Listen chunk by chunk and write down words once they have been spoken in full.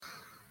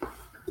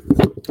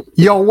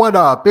Yo, what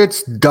up?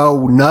 It's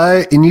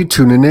Donut, and you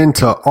tuning in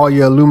to all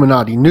your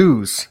Illuminati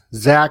news.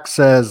 Zach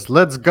says,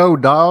 "Let's go,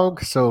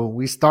 dog." So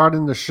we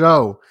starting the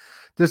show.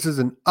 This is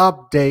an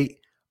update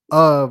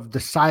of the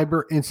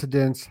cyber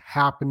incidents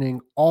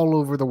happening all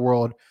over the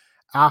world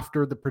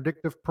after the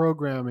predictive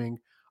programming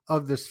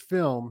of this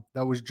film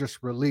that was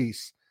just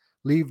released,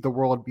 Leave the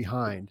World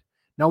Behind.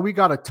 Now we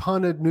got a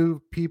ton of new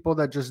people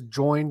that just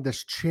joined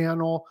this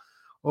channel,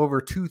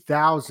 over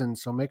 2,000.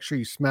 So make sure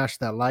you smash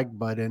that like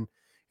button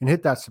and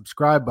hit that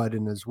subscribe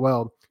button as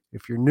well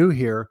if you're new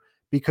here,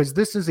 because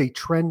this is a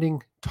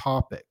trending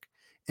topic.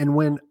 And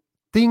when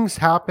things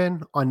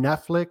happen on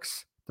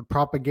Netflix, the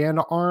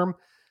propaganda arm,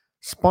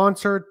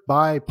 sponsored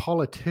by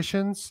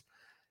politicians,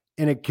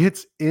 and it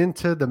gets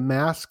into the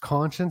mass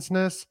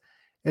consciousness,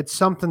 it's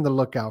something to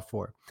look out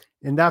for.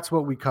 And that's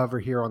what we cover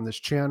here on this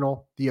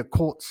channel. The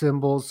occult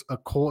symbols.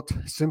 Occult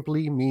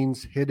simply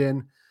means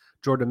hidden.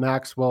 Jordan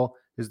Maxwell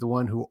is the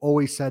one who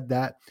always said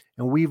that.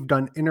 And we've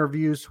done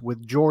interviews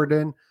with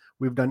Jordan.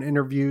 We've done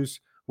interviews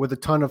with a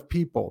ton of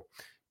people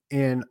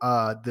in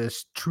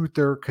this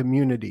truther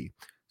community.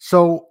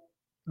 So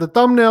the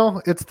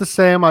thumbnail, it's the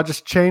same. I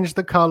just changed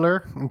the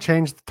color and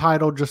changed the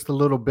title just a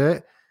little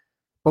bit.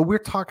 But we're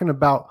talking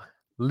about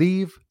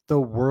Leave the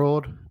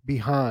World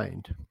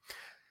Behind.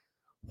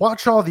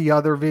 Watch all the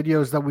other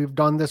videos that we've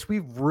done this.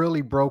 We've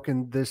really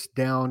broken this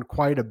down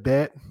quite a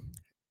bit.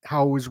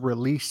 How it was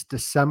released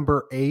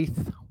December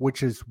 8th,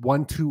 which is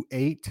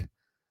 128.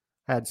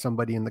 Had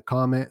somebody in the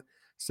comment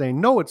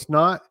saying, no, it's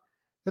not.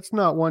 It's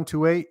not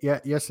 128. Yeah,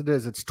 yes, it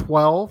is. It's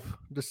 12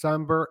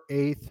 December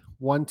 8th,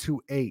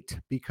 128,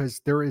 because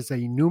there is a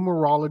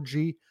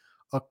numerology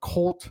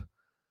occult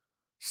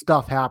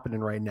stuff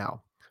happening right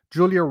now.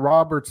 Julia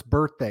Roberts'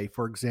 birthday,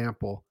 for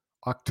example,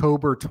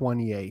 October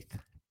 28th,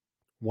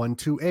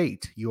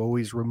 128. You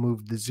always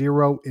remove the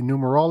zero in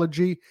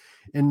numerology.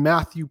 And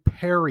Matthew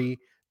Perry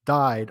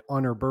died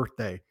on her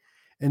birthday,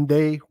 and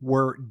they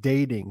were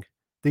dating.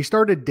 They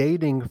started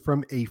dating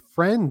from a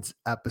Friends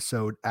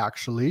episode,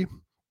 actually.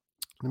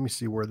 Let me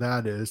see where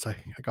that is. I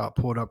got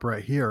pulled up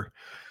right here.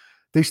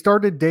 They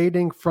started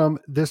dating from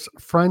this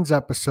Friends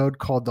episode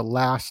called The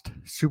Last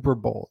Super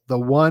Bowl, the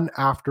one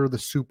after the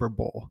Super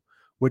Bowl,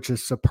 which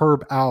is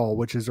Superb Owl,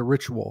 which is a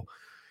ritual.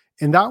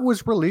 And that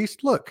was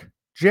released, look,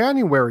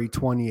 January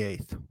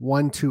 28th,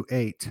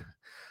 128.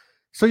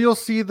 So you'll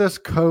see this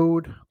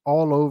code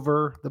all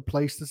over the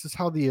place. This is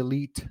how the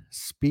elite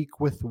speak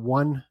with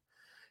one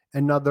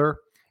another.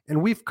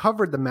 And we've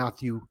covered the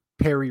Matthew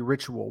Perry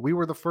ritual. We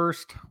were the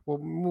first, well,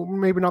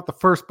 maybe not the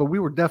first, but we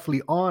were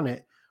definitely on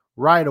it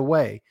right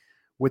away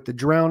with the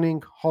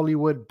drowning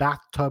Hollywood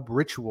bathtub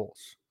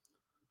rituals.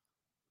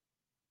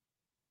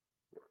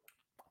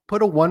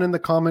 Put a 1 in the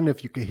comment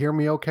if you can hear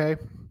me okay.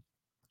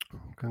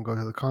 I'm going to go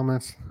to the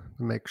comments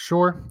to make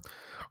sure.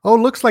 Oh,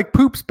 looks like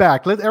Poop's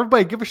back. Let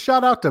everybody give a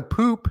shout out to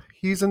Poop.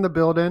 He's in the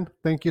building.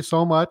 Thank you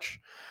so much.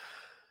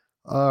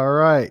 All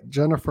right,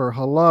 Jennifer,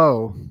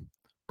 hello.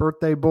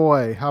 Birthday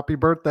boy, happy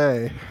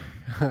birthday.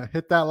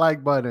 Hit that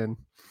like button.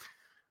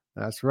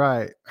 That's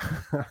right.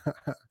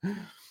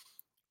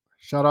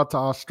 Shout out to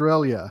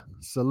Australia.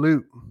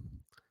 Salute.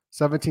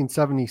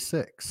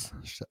 1776.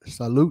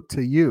 Salute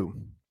to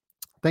you.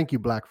 Thank you,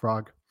 Black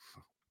Frog.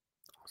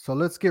 So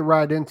let's get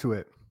right into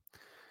it.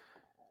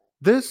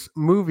 This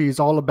movie is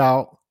all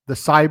about the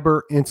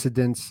cyber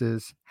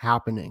incidences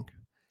happening.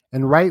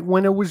 And right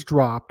when it was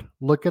dropped,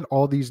 look at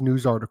all these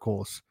news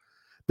articles.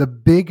 The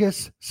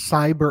biggest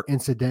cyber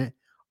incident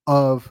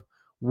of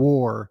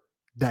war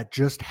that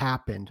just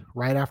happened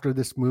right after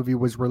this movie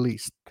was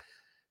released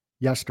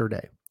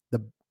yesterday.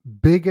 The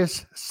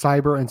biggest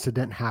cyber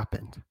incident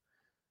happened.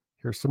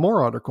 Here's some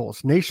more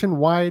articles.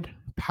 Nationwide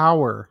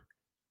power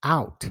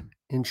out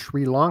in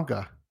Sri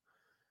Lanka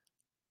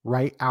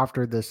right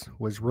after this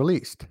was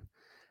released.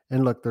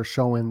 And look, they're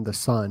showing the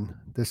sun.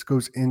 This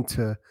goes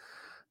into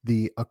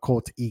the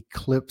occult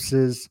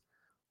eclipses,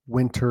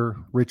 winter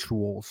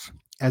rituals.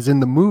 As in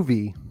the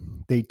movie,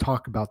 they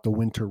talk about the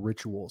winter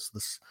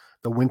rituals,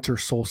 the winter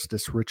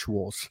solstice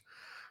rituals.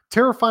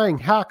 Terrifying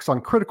hacks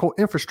on critical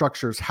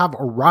infrastructures have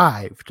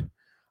arrived.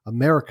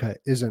 America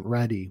isn't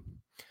ready.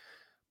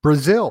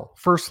 Brazil,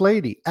 First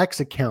Lady, X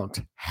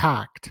account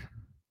hacked.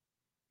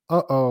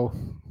 Uh-oh.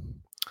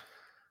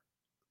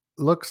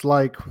 Looks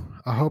like,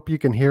 I hope you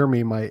can hear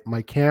me.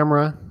 My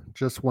camera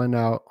just went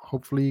out.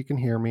 Hopefully you can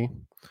hear me.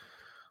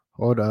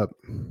 Hold up.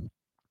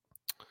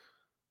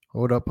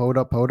 Hold up.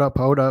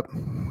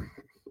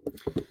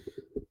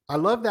 I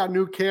love that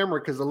new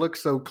camera because it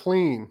looks so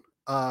clean.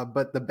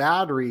 But the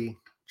battery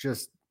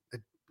just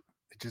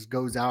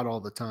goes out all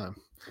the time.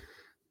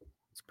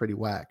 It's pretty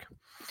whack.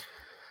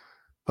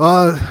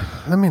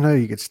 Let me know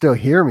you could still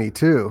hear me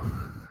too.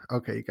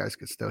 Okay, you guys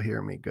could still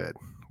hear me. Good.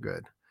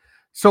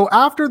 So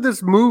after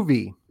this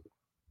movie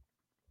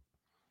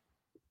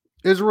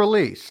is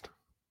released,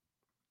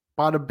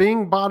 bada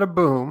bing, bada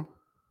boom,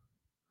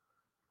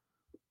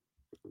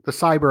 the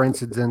cyber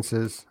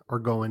incidences are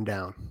going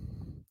down.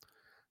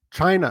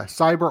 China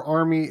cyber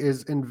army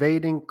is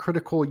invading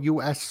critical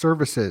U.S.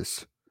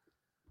 services.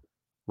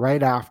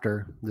 right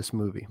after this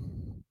movie.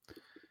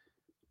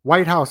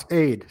 White House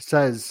aide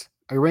says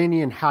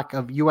Iranian hack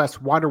of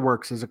U.S.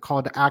 waterworks is a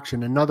call to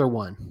action. Another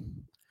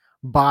one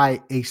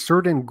by a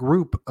certain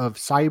group of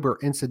cyber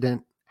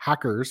incident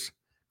hackers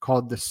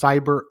called the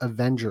Cyber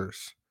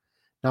Avengers.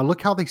 Now,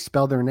 look how they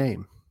spell their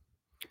name.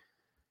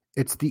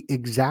 It's the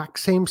exact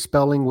same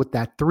spelling with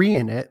that 3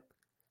 in it,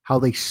 how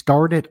they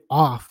started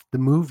off the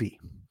movie.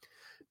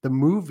 The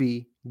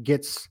movie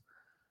gets,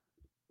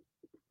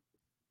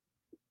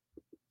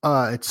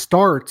 it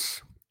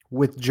starts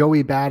with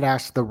Joey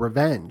Badass, the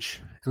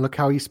Revenge. And look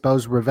how he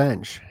spells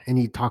revenge. And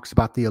he talks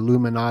about the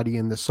Illuminati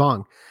in the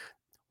song.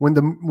 When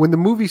the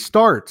movie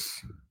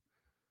starts,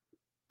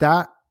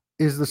 that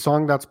is the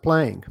song that's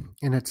playing.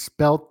 And it's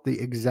spelled the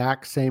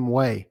exact same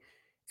way.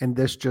 And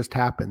this just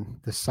happened.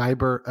 The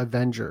Cyber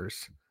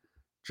Avengers.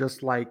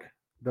 Just like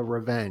the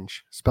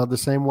Revenge. Spelled the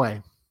same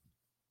way.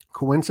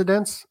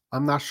 Coincidence?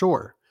 I'm not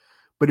sure.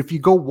 But if you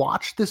go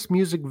watch this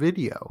music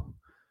video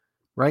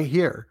right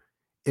here,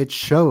 it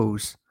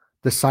shows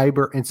the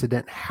cyber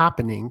incident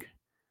happening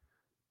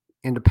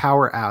and the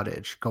power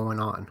outage going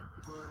on.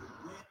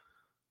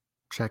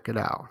 Check it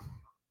out.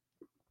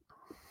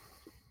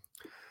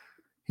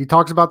 He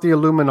talks about the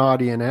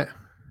Illuminati in it,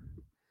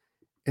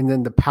 and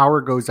then the power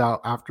goes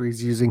out after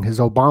he's using his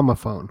Obama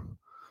phone.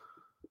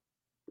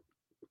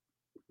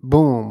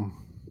 Boom.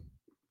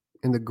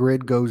 And the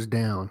grid goes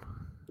down.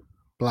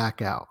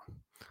 Blackout.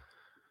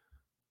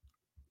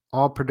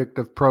 All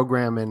predictive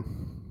programming.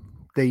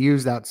 They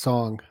use that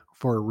song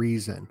for a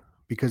reason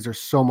because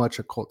there's so much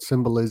occult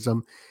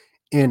symbolism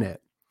in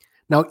it.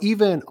 Now,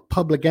 even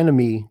Public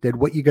Enemy did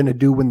What You Gonna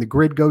Do When the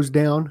Grid Goes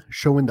Down,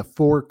 showing the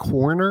 4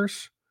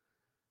 corners.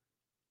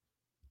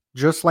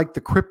 Just like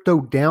the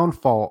crypto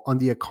downfall on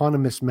The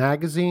Economist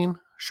magazine,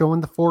 showing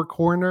the 4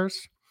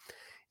 corners.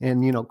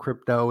 And,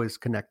 crypto is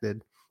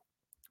connected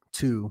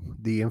to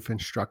the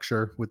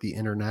infrastructure with the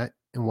internet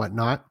and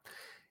whatnot.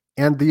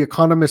 And The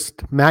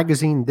Economist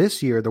magazine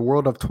this year, the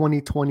world of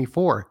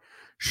 2024,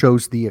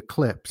 shows the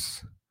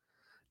eclipse.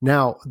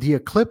 Now, the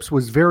eclipse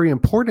was very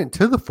important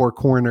to the 4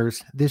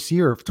 corners this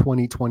year of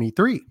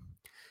 2023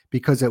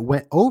 because it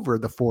went over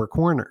the 4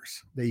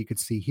 corners that you could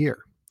see here.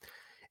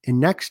 And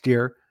next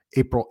year,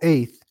 April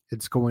 8th,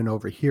 it's going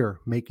over here,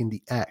 making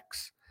the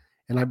X.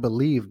 And I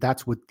believe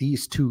that's what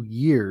these 2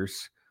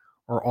 years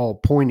are all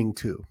pointing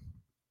to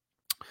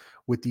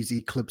with these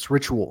eclipse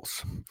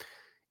rituals.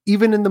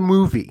 Even in the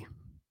movie,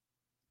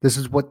 this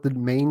is what the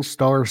main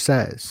star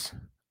says.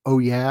 Oh,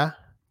 yeah?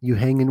 You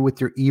hanging with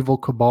your evil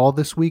cabal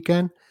this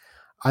weekend?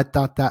 I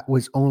thought that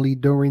was only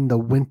during the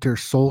winter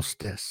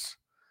solstice.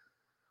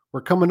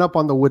 We're coming up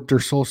on the winter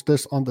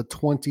solstice on the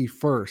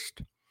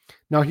 21st.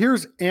 Now,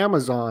 here's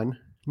Amazon.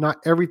 Not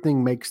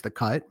everything makes the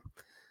cut.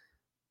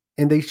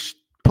 And they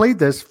played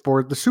this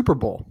for the Super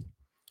Bowl.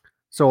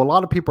 So a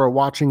lot of people are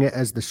watching it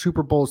as the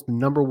Super Bowl is the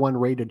number 1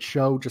 rated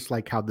show, just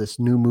like how this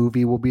new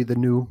movie will be the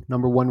new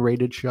number 1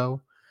 rated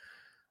show.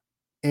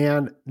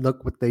 And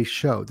look what they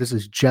show. This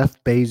is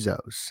Jeff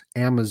Bezos,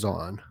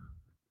 Amazon.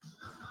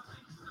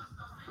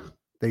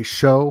 They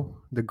show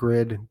the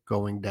grid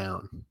going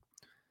down.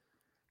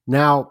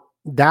 Now,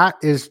 that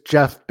is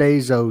Jeff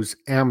Bezos'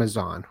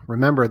 Amazon.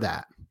 Remember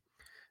that.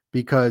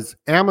 Because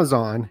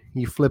Amazon,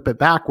 you flip it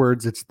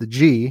backwards, it's the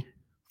G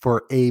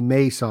for a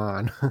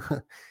Mason.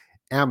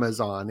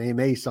 Amazon, a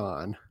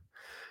Mason.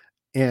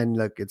 And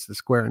look, it's the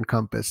square and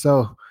compass.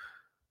 So,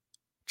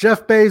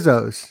 Jeff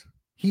Bezos,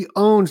 he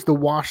owns the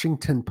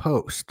Washington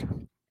Post.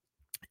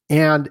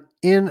 And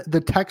in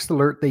the text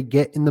alert they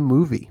get in the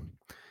movie,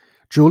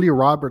 Julia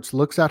Roberts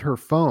looks at her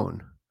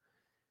phone.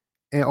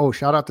 And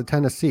shout out to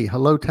Tennessee.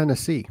 Hello,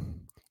 Tennessee.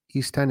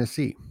 East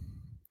Tennessee.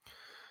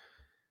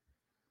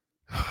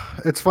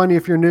 It's funny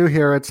if you're new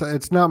here.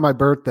 It's not my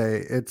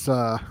birthday. It's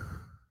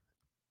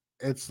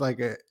like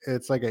an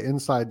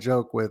inside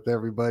joke with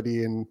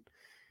everybody in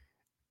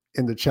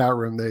the chat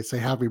room. They say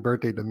happy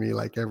birthday to me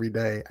like every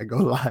day I go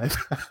live.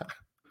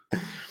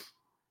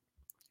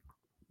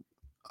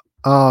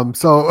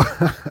 So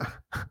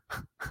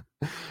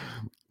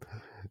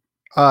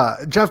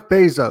Jeff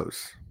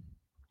Bezos,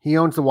 he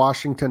owns the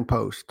Washington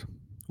Post.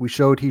 He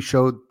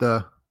showed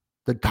the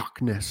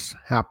darkness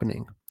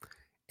happening.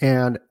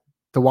 And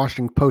the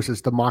Washington Post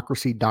is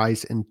democracy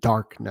dies in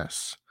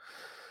darkness.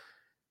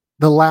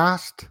 The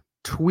last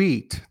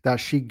tweet that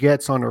she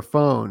gets on her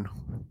phone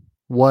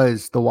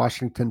was the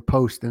Washington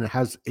Post, and it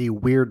has a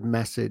weird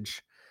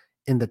message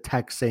in the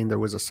text saying there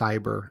was a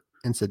cyber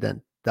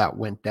incident that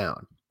went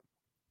down.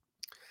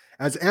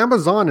 As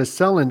Amazon is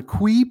selling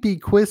creepy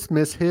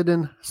Christmas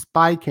hidden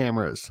spy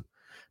cameras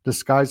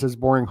disguised as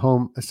boring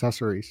home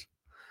accessories.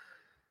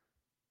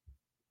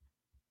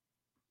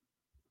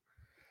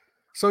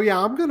 So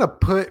yeah, I'm going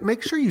to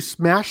make sure you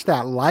smash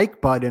that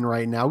like button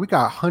right now. We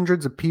got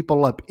hundreds of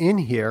people up in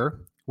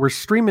here. We're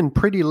streaming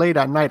pretty late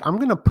at night. I'm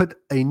going to put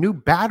a new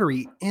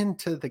battery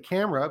into the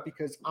camera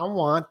because I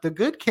want the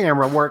good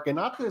camera working,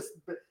 not this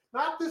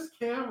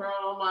camera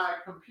on my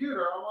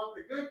computer. I want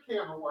the good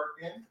camera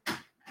working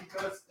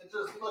because it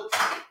just looks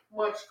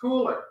much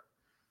cooler.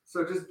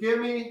 So just give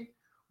me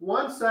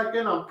 1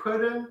 second. I'm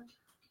putting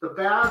the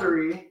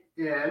battery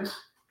in.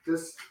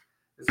 This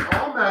is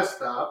all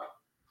messed up.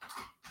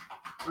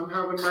 I'm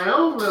having my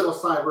own little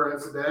cyber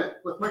incident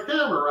with my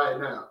camera right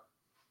now.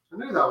 I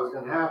knew that was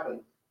going to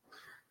happen.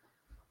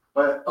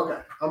 But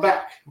okay, I'm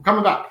back. I'm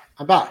coming back.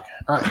 I'm back.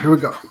 All right, here we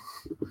go.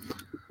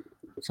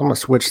 So I'm going to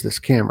switch this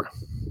camera.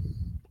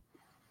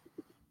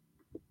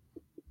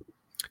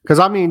 Because,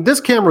 I mean, this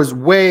camera is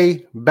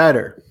way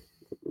better.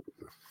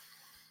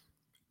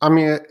 I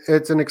mean,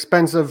 it's an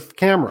expensive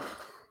camera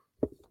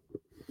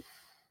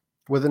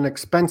with an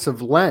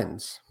expensive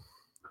lens.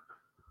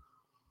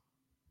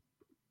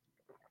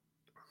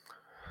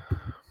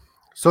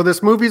 So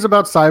this movie is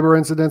about cyber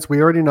incidents.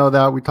 We already know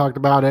that. We talked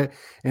about it,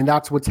 and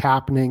that's what's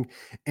happening.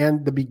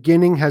 And the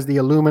beginning has the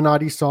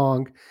Illuminati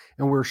song,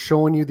 and we're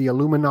showing you the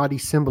Illuminati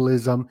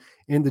symbolism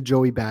in the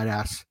Joey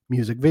Badass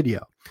music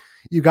video.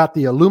 You got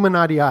the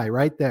Illuminati eye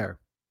right there.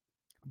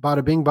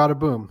 Bada bing, bada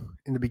boom,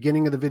 in the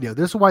beginning of the video.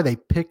 This is why they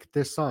picked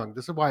this song.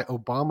 This is why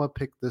Obama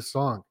picked this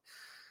song.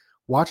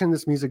 Watching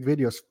this music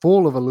video is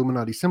full of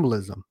Illuminati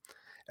symbolism,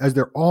 as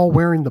they're all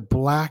wearing the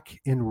black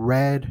and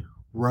red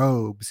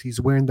robes. He's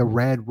wearing the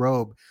red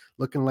robe,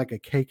 looking like a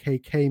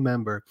KKK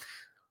member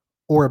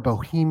or a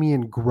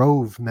Bohemian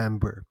Grove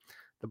member.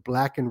 The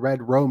black and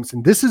red robes.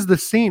 And this is the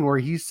scene where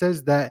he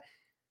says that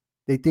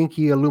they think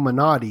he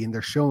Illuminati, and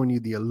they're showing you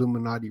the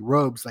Illuminati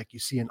robes like you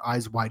see in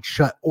Eyes Wide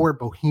Shut or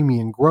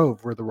Bohemian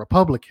Grove, where the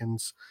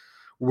Republicans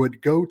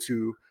would go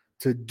to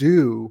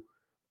do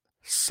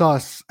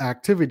sus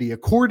activity,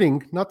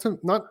 according not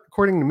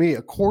according to me,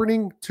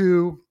 according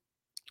to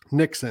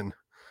Nixon.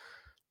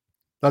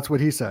 That's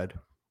what he said.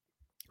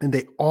 And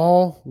they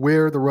all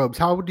wear the robes.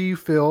 How do you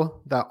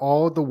feel that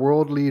all the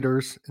world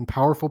leaders and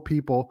powerful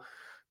people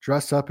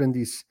dress up in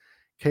these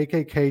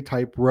KKK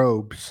type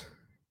robes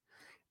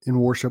and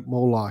worship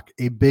Moloch,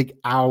 a big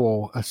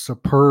owl, a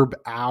superb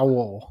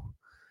owl?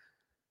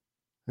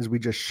 As we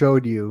just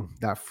showed you,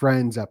 that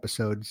Friends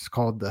episode is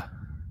called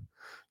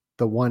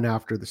the one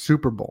after the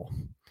Super Bowl.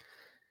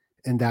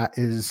 And that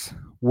is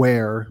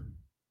where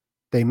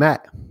they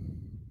met.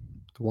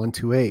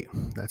 128.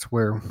 That's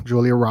where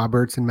Julia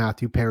Roberts and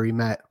Matthew Perry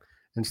met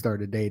and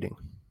started dating.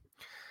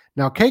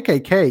 Now,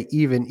 KKK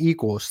even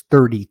equals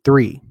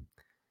 33,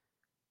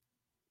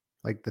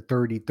 like the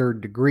 33rd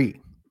degree.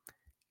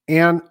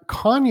 And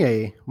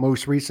Kanye,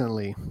 most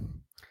recently,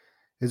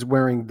 is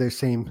wearing the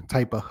same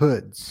type of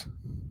hoods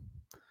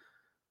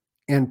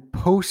and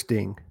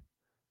posting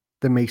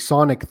the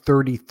Masonic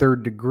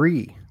 33rd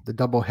degree, the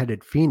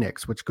double-headed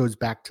phoenix, which goes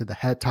back to the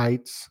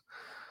Hittites.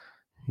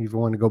 If you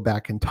want to go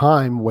back in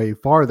time way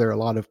farther, a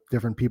lot of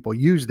different people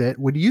used it.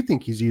 What do you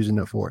think he's using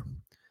it for?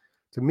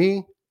 To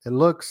me, it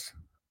looks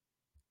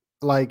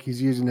like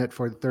he's using it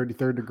for the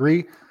 33rd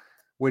degree,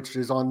 which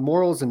is on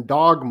morals and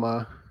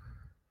dogma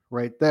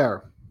right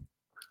there.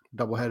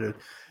 Double-headed.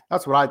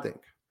 That's what I think.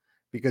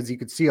 Because you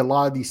could see a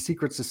lot of these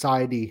secret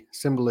society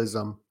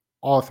symbolism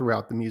all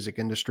throughout the music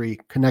industry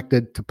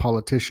connected to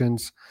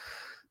politicians.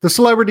 The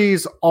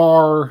celebrities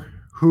are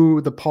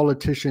who the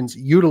politicians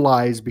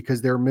utilize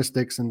because they're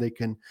mystics and they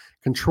can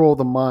control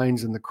the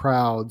minds and the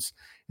crowds.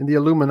 And the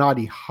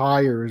Illuminati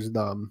hires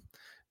them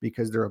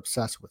because they're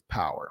obsessed with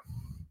power.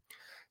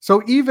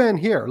 So even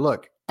here,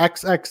 look,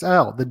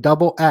 XXL, the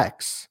double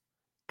X,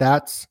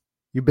 that's,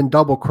 you've been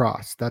double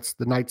crossed. That's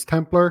the Knights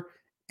Templar,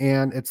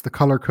 and it's the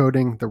color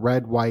coding, the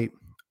red, white,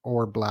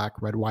 or black.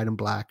 Red, white, and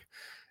black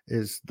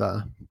is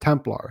the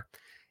Templar.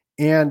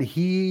 And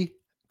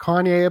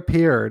Kanye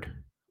appeared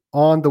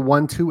on the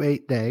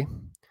 128 day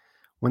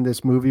when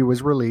this movie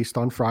was released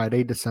on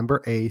Friday,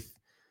 December 8th,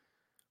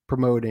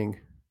 promoting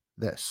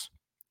this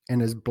in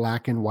his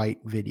black and white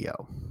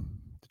video,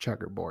 the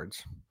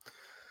checkerboards.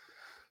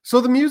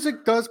 So the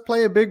music does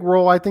play a big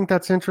role. I think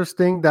that's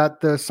interesting that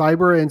the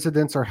cyber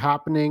incidents are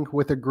happening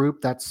with a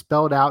group that's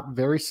spelled out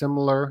very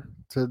similar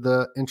to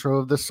the intro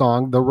of the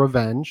song, The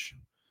Revenge.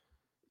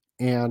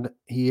 And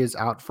he is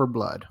out for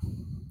blood.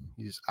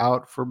 He's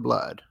out for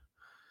blood.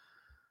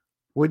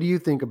 What do you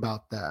think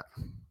about that?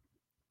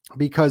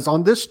 Because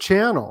on this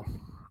channel,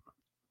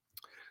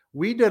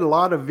 we did a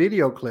lot of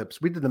video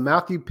clips. We did the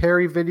Matthew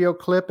Perry video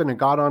clip and it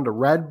got onto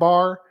Red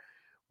Bar.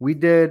 We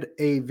did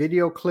a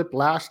video clip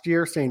last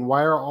year saying,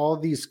 why are all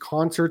these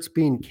concerts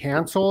being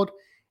canceled?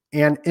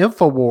 And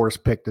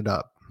InfoWars picked it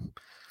up.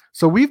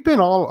 So we've been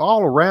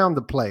all around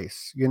the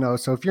place, you know.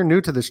 So if you're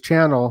new to this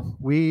channel,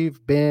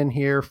 we've been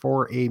here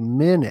for a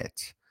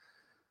minute.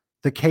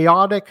 The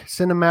chaotic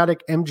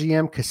cinematic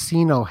MGM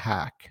casino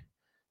hack.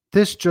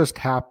 This just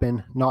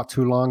happened not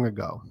too long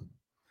ago.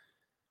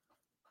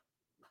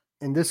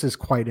 And this is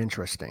quite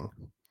interesting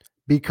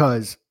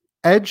because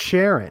Ed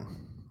Sheeran,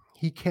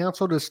 he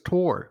canceled his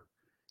tour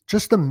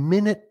just a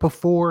minute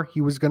before he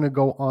was going to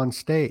go on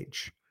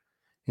stage.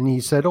 And he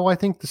said, I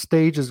think the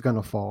stage is going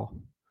to fall.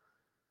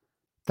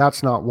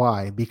 That's not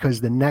why, because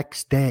the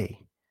next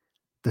day,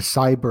 the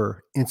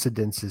cyber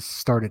incidences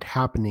started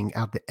happening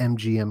at the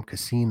MGM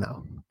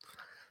casino.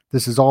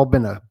 This has all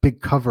been a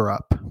big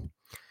cover-up.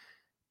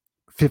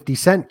 50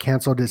 Cent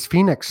canceled his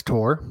Phoenix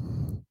tour.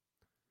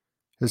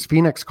 His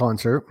Phoenix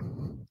concert,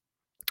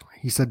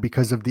 he said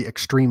because of the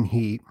extreme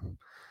heat.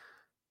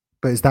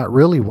 But is that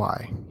really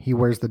why? He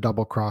wears the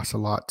double cross a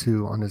lot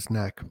too on his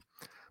neck.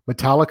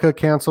 Metallica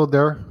canceled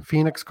their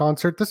Phoenix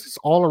concert. This is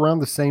all around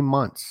the same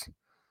months.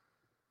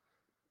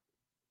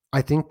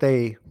 I think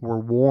they were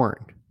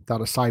warned that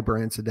a cyber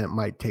incident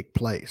might take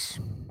place.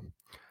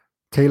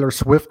 Taylor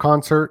Swift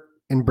concert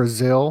in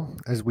Brazil,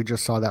 as we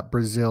just saw that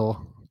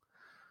Brazil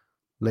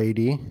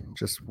lady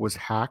just was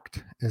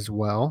hacked as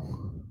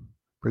well.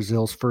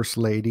 Brazil's first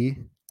lady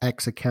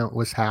X account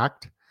was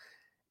hacked.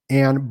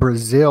 And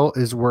Brazil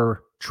is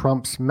where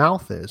Trump's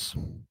mouth is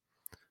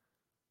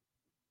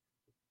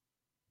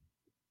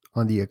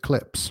on the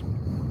eclipse.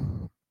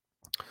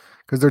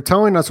 Because they're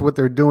telling us what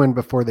they're doing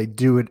before they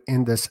do it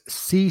in this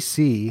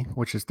CC,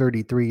 which is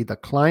 33, the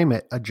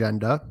climate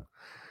agenda.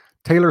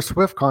 Taylor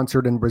Swift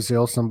concert in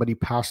Brazil, somebody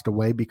passed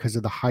away because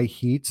of the high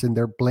heats, and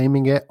they're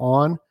blaming it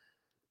on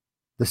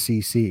the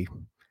CC.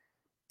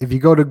 If you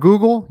go to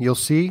Google, you'll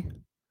see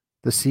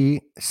the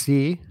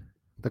CC,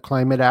 the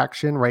climate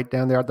action, right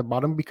down there at the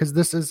bottom, because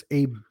this is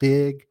a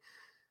big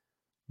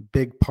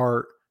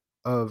part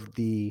of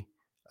the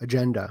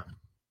agenda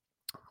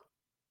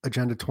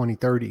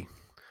 2030.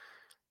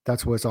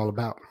 That's what it's all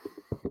about.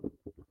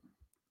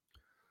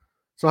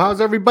 So how's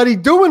everybody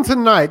doing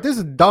tonight? This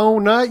is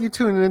Donut. You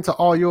tuning into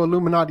all your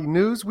Illuminati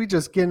news. We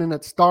just getting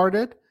it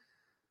started.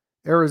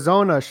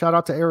 Arizona, shout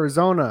out to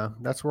Arizona.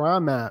 That's where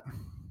I'm at.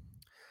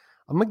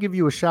 I'm going to give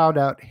you a shout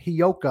out.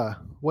 Hioka.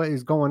 What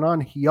is going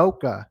on,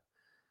 Hioka?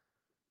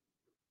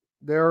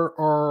 There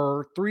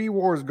are 3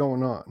 wars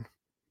going on.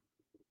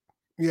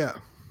 Yeah.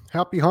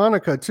 Happy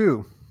Hanukkah,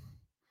 too.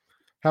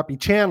 Happy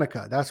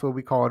Chanukah. That's what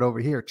we call it over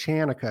here.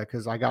 Chanukah,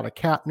 because I got a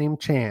cat named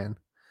Chan.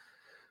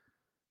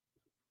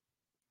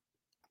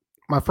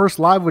 My first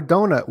live with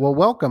Donut. Well,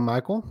 welcome,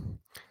 Michael.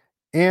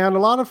 And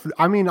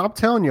I'm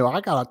telling you,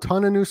 I got a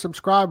ton of new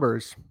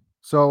subscribers.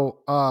 So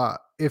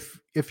if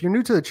you're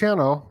new to the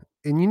channel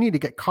and you need to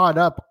get caught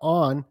up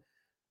on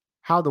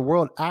how the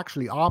world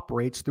actually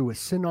operates through a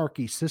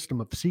synarchy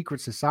system of secret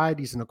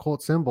societies and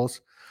occult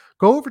symbols,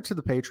 go over to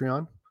the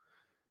Patreon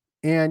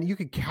and you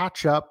can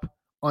catch up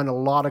on a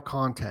lot of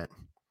content,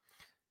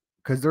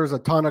 because there's a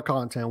ton of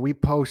content. We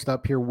post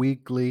up here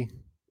weekly,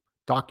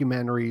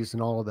 documentaries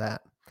and all of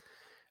that,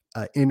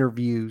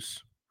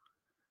 interviews,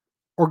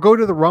 or go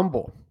to the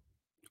Rumble.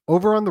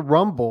 Over on the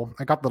Rumble,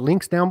 I got the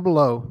links down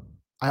below.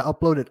 I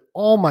uploaded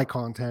all my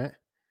content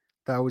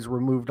that was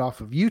removed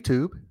off of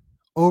YouTube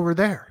over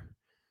there.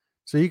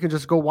 So you can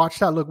just go watch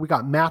that. Look, we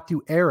got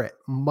Matthew Arrett,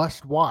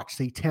 must watch,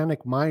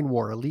 Satanic Mind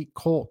War, Elite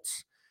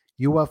Cults,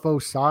 UFO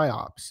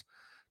PsyOps.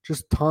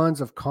 Just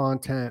tons of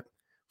content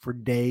for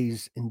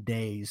days and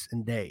days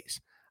and days.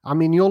 I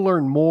mean, you'll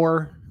learn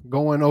more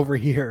going over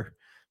here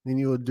than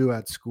you would do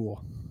at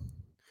school,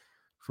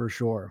 for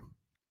sure.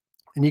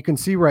 And you can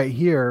see right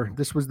here,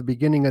 this was the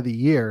beginning of the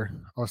year.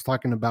 I was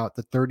talking about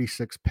the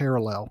 36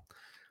 parallel.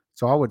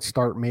 So I would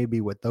start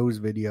maybe with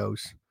those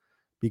videos,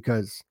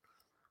 because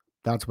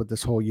that's what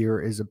this whole year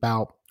is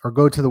about. Or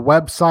go to the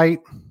website.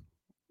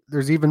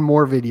 There's even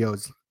more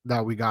videos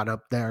that we got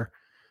up there.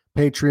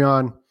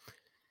 Patreon,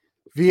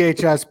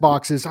 VHS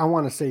boxes. I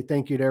want to say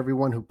thank you to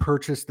everyone who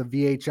purchased the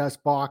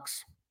VHS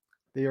box.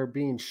 They are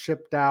being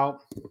shipped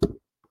out.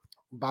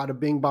 Bada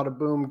bing, bada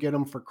boom. Get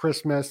them for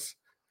Christmas.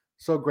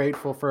 So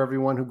grateful for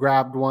everyone who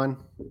grabbed one.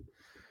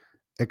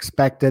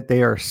 Expect it.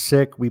 They are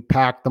sick. We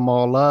packed them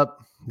all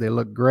up. They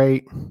look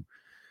great.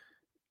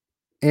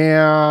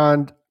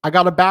 And I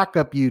got a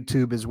backup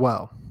YouTube as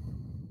well.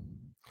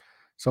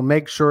 So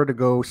make sure to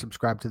go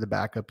subscribe to the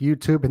backup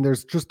YouTube. And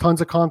there's just tons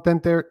of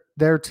content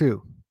there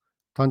too.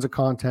 Tons of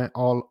content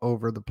all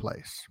over the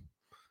place.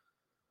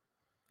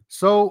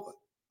 So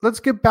let's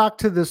get back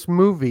to this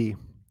movie,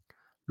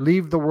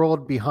 Leave the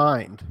World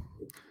Behind.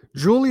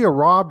 Julia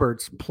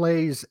Roberts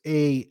plays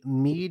a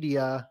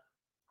media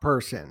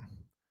person,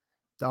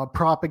 a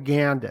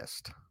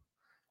propagandist,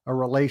 a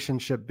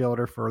relationship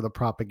builder for the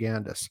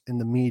propagandists in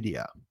the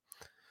media.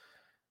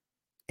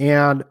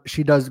 And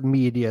she does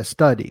media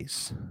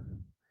studies.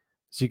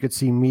 So you could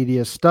see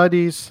media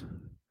studies.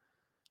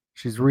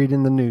 She's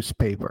reading the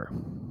newspaper.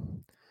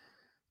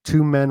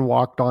 2 Men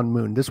Walked on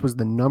Moon. This was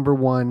the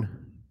 #1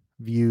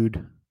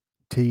 viewed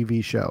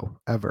TV show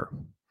ever.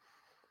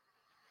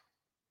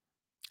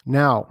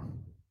 Now,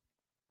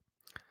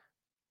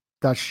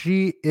 that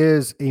she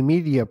is a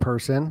media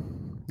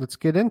person, let's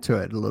get into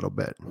it a little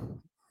bit.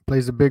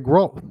 Plays a big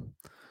role.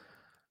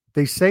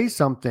 They say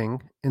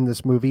something in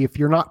this movie: if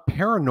you're not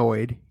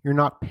paranoid, you're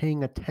not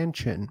paying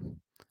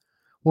attention.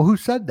 Well, who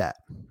said that?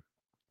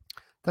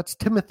 That's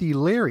Timothy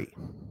Leary.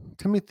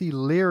 Timothy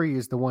Leary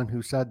is the one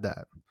who said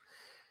that.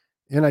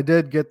 And I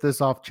did get this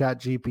off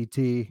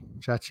ChatGPT.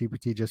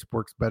 ChatGPT just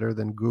works better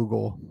than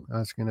Google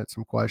asking it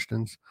some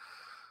questions.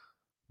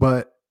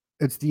 But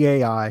it's the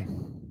AI.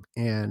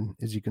 And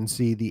as you can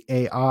see, the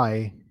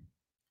AI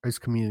is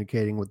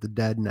communicating with the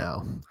dead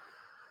now.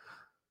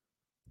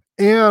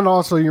 And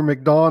also your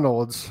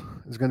McDonald's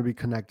is going to be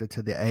connected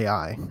to the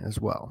AI as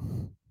well.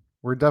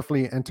 We're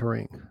definitely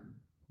entering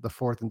the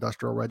fourth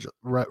industrial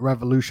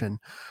revolution.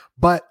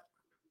 But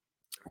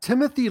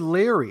Timothy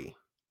Leary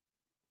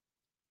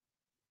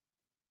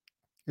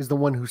is the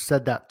one who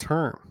said that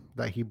term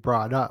that he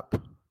brought up.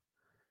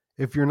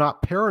 If you're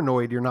not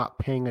paranoid, you're not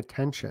paying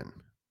attention.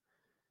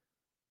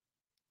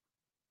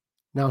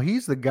 Now,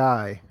 he's the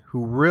guy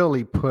who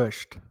really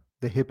pushed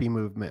the hippie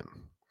movement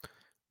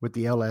with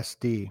the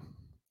LSD.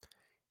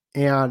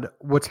 And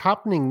what's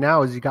happening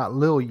now is you got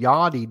Lil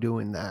Yachty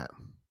doing that.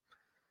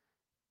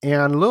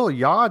 And Lil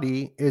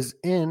Yachty is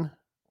in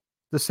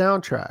the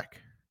soundtrack.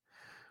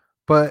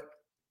 But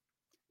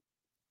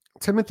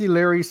Timothy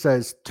Leary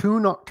says,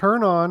 turn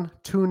on,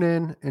 tune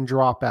in, and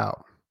drop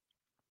out.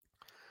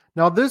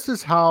 Now, this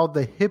is how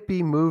the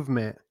hippie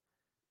movement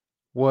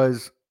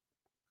was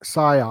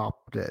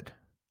psyopted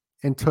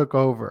and took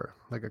over,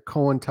 like a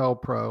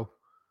COINTELPRO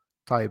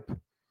type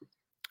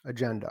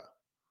agenda.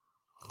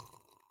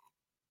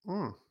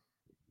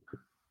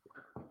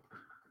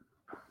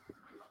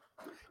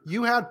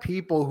 You had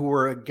people who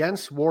were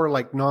against war,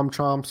 like Noam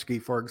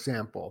Chomsky, for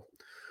example,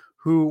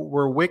 who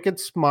were wicked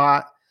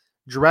smart,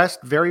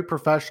 dressed very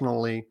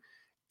professionally,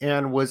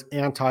 and was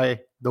anti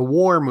the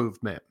war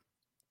movement.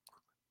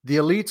 The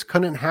elites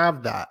couldn't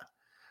have that.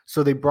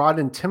 So they brought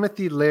in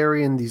Timothy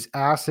Leary and these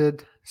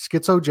acid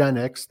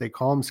schizogenics. They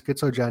call them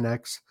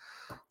schizogenics,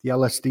 the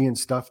LSD and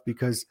stuff,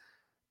 because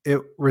it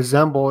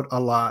resembled a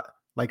lot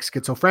like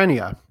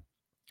schizophrenia.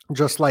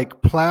 Just like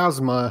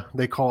plasma,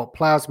 they call it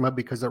plasma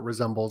because it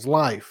resembles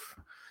life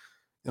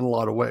in a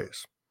lot of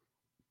ways.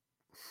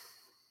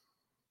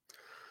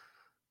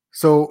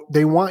 So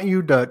they want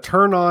you to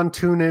turn on,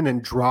 tune in,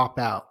 and drop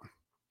out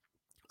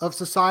of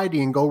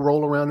society and go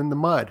roll around in the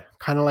mud,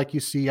 kind of like you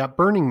see at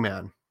Burning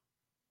Man.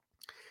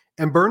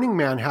 And Burning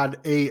Man had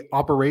a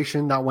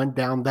operation that went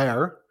down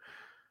there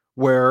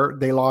where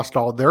they lost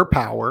all their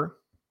power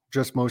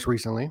just most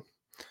recently.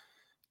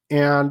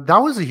 And that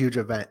was a huge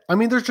event. I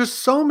mean, there's just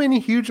so many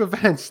huge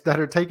events that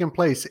are taking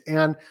place,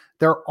 and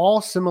they're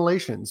all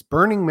simulations.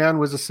 Burning Man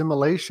was a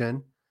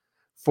simulation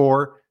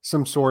for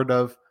some sort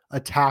of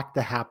attack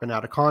to happen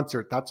at a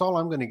concert. That's all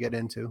I'm going to get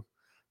into.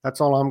 That's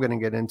all I'm going to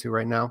get into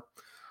right now.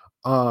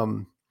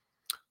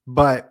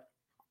 But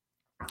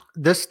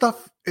this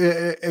stuff,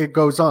 it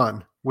goes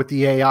on with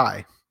the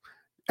AI.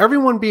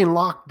 Everyone being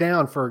locked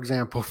down, for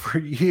example, for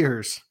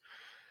years.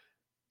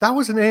 That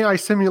was an AI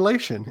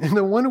simulation. And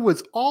then when it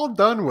was all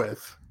done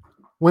with,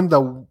 when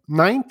the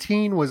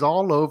 19 was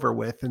all over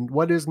with, and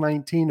what is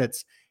 19?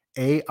 It's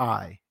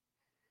AI.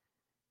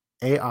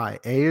 AI.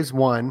 A is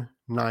 1,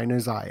 9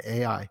 is I.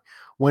 AI.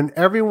 When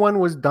everyone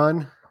was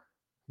done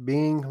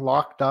being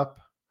locked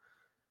up,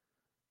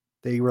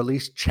 they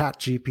released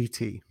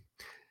ChatGPT.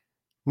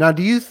 Now,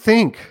 do you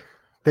think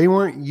they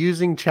weren't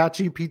using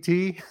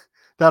ChatGPT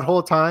that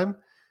whole time?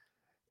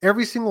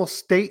 Every single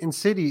state and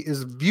city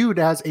is viewed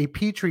as a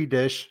petri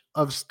dish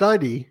of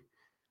study.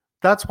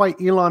 That's why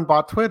Elon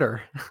bought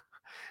Twitter,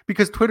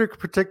 because Twitter could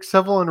predict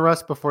civil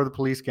unrest before the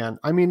police can.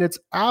 I mean, it's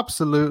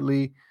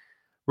absolutely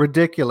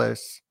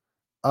ridiculous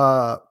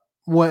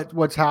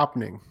what's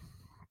happening,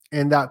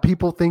 and that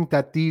people think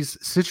that these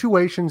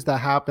situations that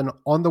happen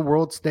on the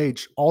world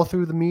stage, all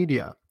through the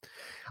media.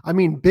 I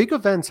mean, big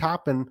events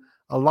happen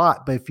a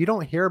lot, but if you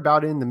don't hear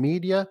about it in the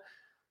media,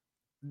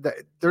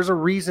 there's a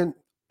reason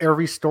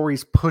every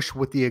story's pushed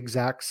with the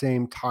exact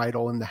same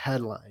title in the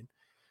headline.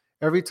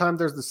 Every time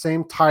there's the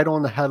same title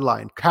in the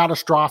headline,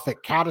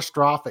 catastrophic,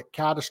 catastrophic,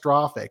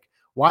 catastrophic.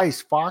 Why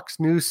is Fox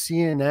News,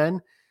 CNN,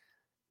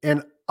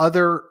 and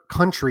other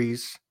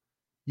countries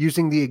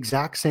using the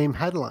exact same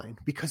headline?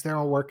 Because they're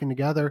all working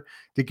together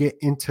to get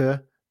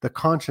into the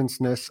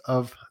consciousness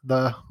of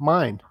the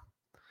mind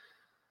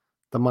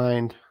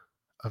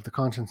of the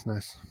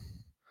consciousness,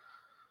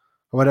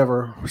 or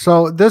whatever.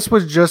 So this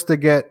was just to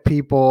get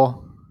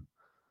people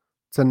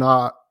to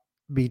not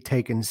be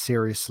taken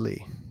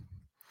seriously.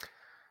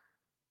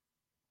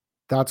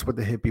 That's what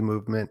the hippie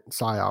movement,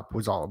 PSYOP,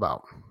 was all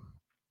about.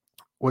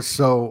 Was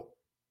so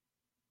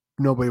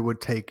nobody would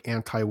take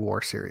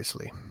anti-war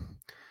seriously.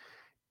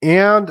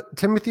 And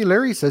Timothy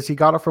Leary says he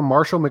got it from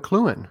Marshall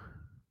McLuhan,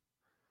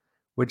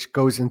 which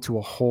goes into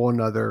a whole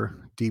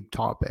nother deep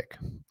topic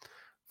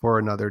for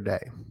another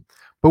day.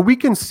 But we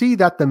can see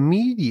that the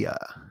media,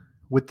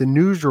 with the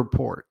news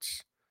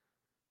reports,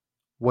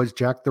 was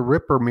Jack the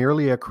Ripper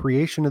merely a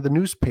creation of the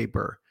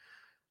newspaper?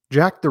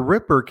 Jack the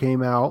Ripper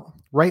came out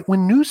right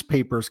when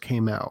newspapers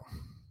came out.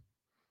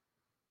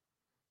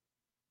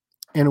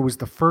 And it was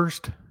the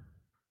first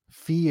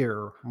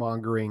fear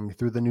mongering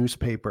through the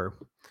newspaper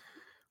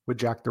with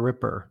Jack the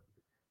Ripper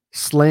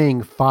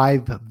slaying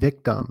 5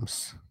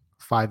 victims.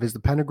 5 is the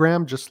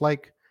pentagram, just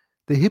like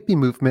the hippie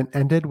movement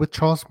ended with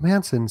Charles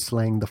Manson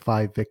slaying the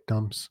 5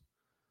 victims.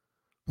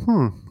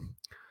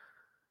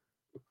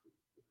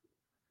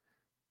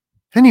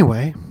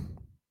 Anyway,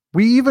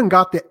 we even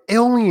got the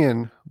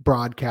Alien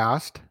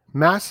broadcast.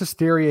 Mass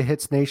hysteria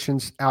hits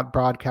nations at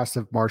broadcast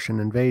of Martian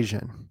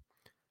invasion,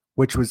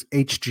 which was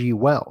H.G.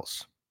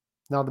 Wells.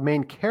 Now, the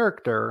main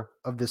character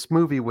of this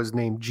movie was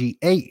named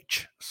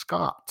G.H.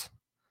 Scott.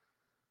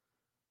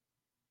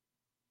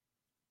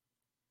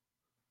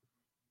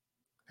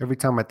 Every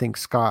time I think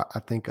Scott, I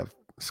think of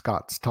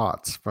Scott's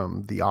Tots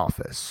from The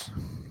Office.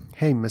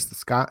 Hey, Mr.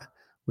 Scott,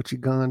 what you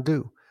gonna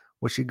do?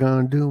 What you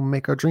gonna do?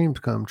 Make our dreams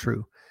come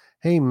true.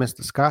 Hey,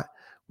 Mr. Scott,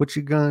 what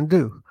you gonna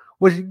do?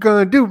 What you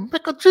gonna do?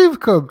 Make our dreams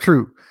come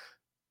true.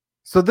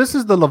 So this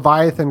is the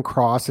Leviathan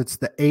cross. It's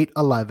the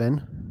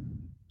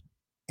 811.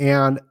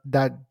 And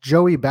that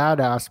Joey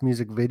Badass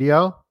music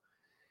video,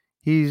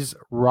 he's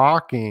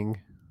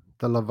rocking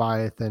the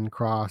Leviathan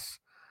cross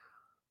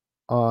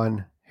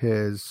on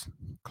his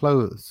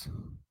clothes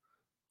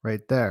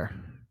right there.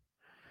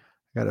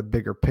 Got a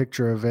bigger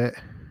picture of it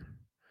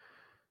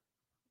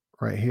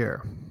right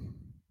here.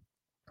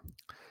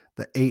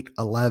 The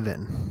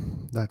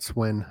 811. That's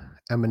when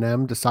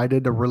Eminem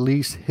decided to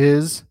release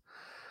his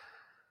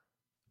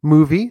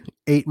movie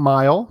 8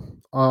 Mile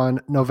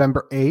on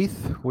November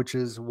 8th, which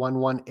is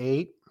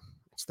 118.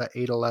 It's the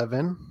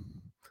 811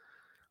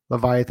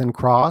 Leviathan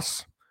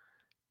cross.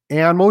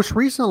 And most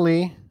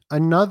recently,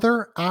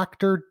 another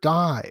actor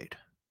died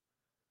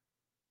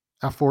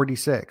at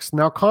 46.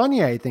 Now,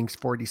 Kanye, I think, is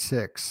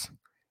 46.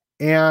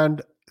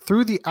 And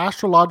through the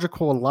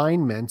astrological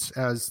alignments,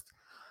 as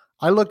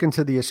I look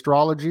into the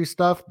astrology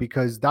stuff,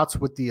 because that's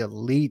what the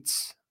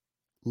elites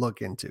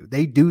look into.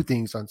 They do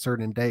things on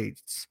certain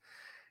dates.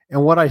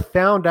 And what I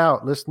found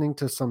out listening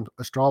to some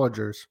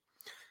astrologers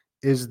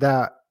is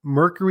that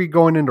Mercury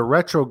going into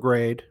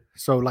retrograde,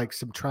 so like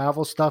some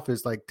travel stuff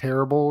is like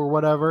terrible or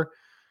whatever.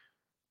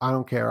 I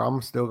don't care.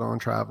 I'm still going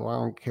to travel. I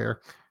don't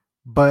care.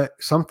 But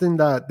something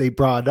that they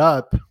brought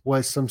up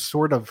was some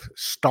sort of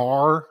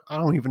star. I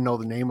don't even know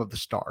the name of the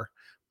star,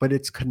 but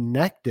it's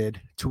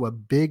connected to a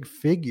big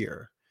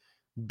figure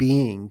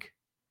being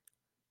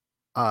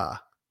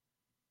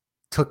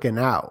taken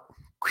out.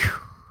 Whew.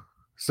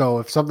 So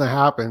if something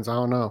happens, I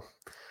don't know.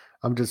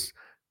 I'm just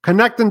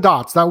connecting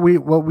dots. That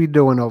what we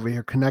doing over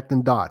here,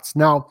 connecting dots.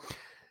 Now,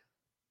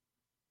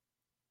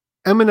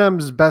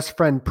 Eminem's best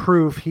friend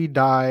Proof, he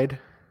died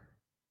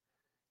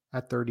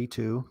at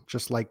 32,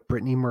 just like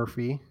Brittany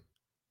Murphy,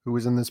 who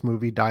was in this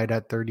movie, died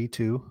at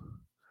 32.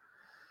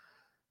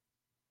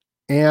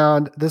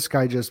 And this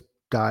guy just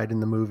died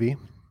in the movie.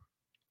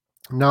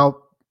 Now,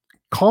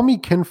 Call Me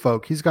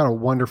Kinfolk, he's got a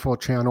wonderful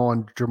channel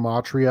on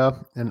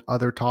gematria and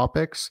other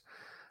topics.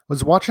 I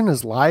was watching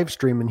his live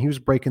stream and he was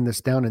breaking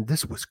this down, and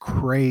this was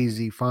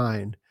crazy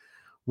fine.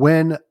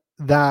 When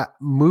that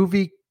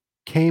movie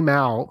came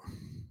out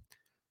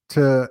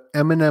to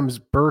Eminem's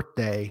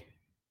birthday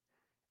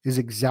is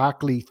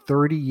exactly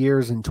 30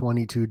 years and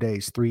 22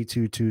 days,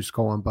 322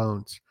 Skull and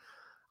Bones.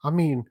 I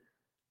mean,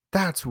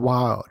 that's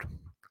wild.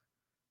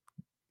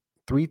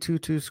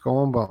 322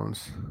 Skull and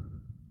Bones.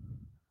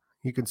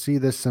 You can see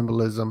this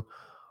symbolism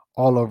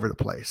all over the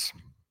place.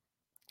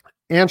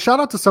 And shout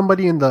out to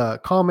somebody in the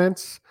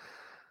comments.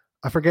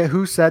 I forget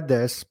who said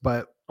this,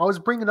 but I was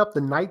bringing up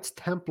the Knights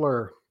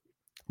Templar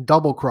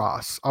double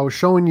cross. I was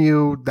showing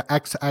you the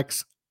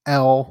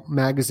XXL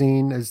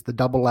magazine is the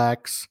double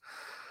X.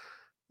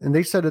 And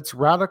they said it's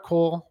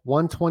Radical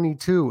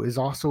 122 is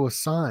also a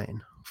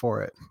sign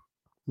for it.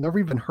 Never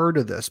even heard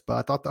of this, but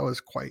I thought that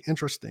was quite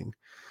interesting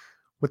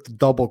with the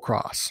double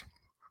cross.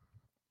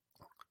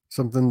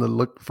 Something to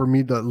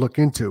look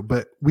into.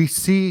 But we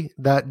see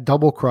that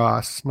double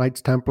cross,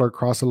 Knights Templar,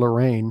 Cross of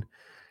Lorraine.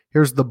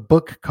 Here's the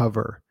book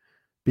cover,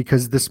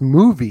 because this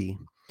movie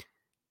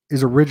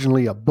is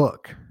originally a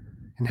book.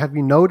 And have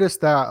you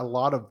noticed that a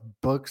lot of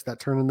books that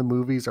turn into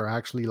movies are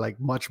actually like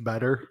much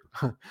better?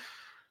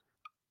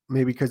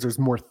 Maybe because there's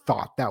more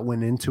thought that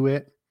went into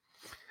it.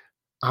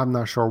 I'm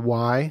not sure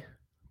why.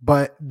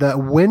 But the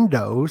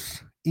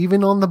windows,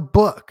 even on the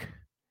book,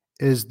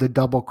 is the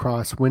double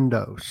cross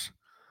windows.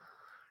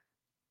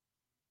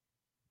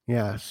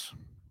 Yes.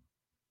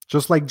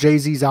 Just like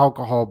Jay-Z's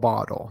alcohol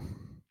bottle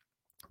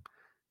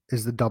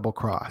is the double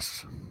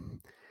cross.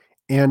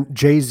 And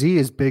Jay-Z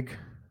is big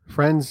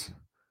friends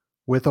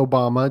with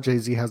Obama.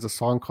 Jay-Z has a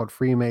song called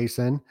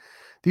Freemason.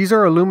 These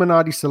are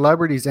Illuminati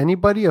celebrities.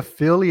 Anybody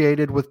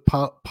affiliated with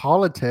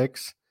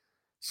politics,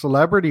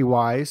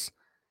 celebrity-wise,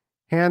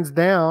 hands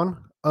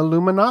down,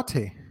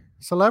 Illuminati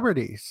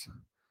celebrities.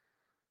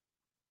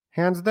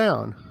 Hands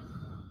down.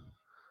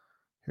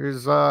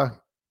 Here's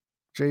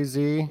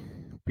Jay-Z,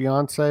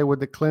 Beyonce with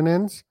the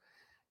Clintons,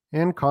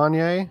 and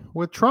Kanye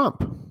with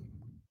Trump.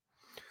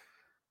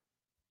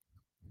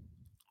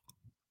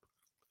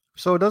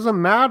 So it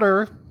doesn't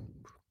matter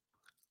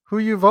who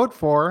you vote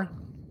for.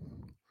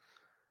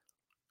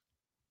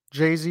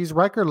 Jay-Z's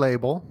record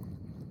label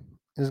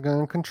is going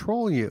to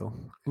control you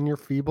in your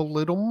feeble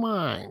little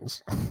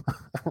minds.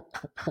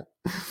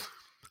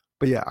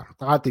 But yeah,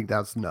 I think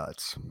that's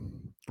nuts.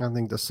 I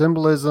think the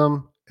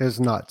symbolism is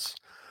nuts.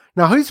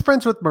 Now, he's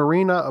friends with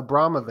Marina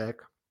Abramovic,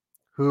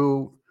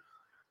 who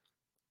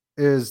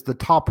is the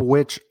top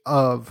witch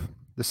of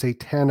the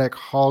Satanic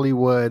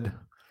Hollywood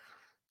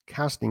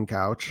casting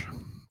couch.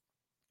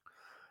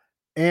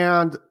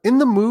 And in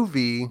the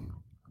movie,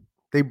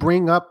 they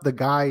bring up the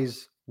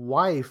guy's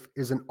wife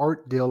is an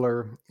art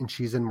dealer and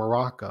she's in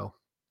Morocco.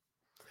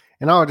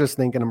 And I was just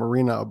thinking of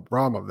Marina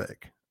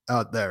Abramovic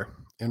out there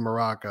in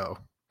Morocco.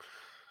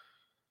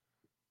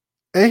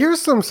 And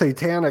here's some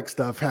satanic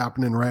stuff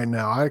happening right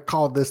now. I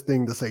call this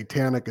thing the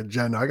satanic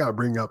agenda. I got to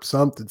bring up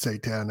something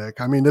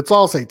satanic. I mean, it's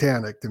all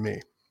satanic to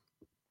me.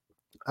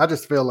 I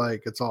just feel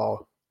like it's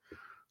all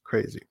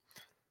crazy.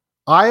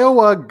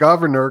 Iowa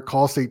governor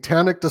calls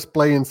satanic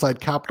display inside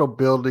Capitol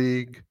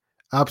building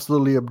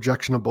absolutely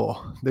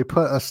objectionable. They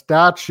put a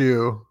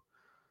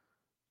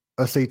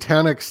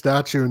satanic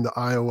statue in the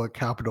Iowa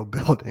Capitol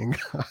building.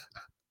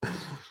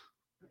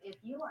 If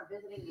you are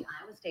visiting the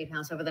Iowa State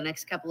House over the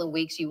next couple of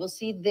weeks, you will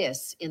see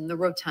this in the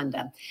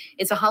rotunda.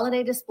 It's a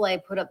holiday display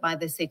put up by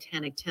the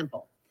Satanic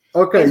Temple.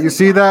 Okay, you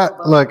see that?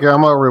 Look,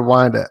 I'm gonna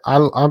rewind it.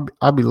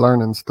 I'll be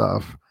learning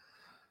stuff.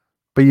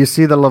 But you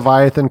see the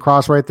Leviathan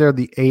cross right there,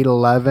 the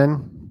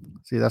 811.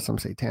 See, that's some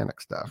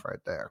satanic stuff right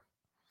there.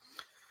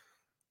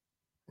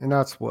 And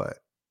that's what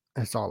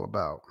it's all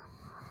about.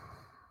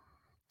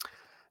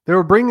 They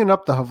were bringing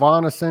up the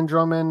Havana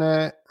syndrome in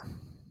it.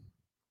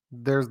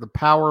 There's the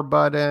power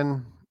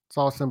button. It's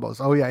all symbols.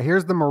 Oh, yeah.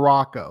 Here's the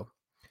Morocco.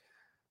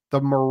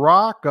 The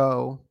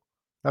Morocco,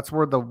 that's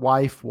where the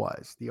wife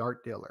was, the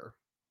art dealer.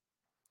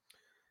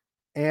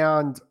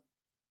 And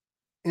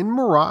in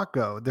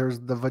Morocco, there's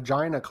the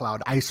vagina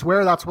cloud. I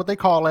swear that's what they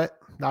call it.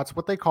 That's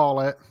what they call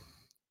it.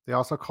 They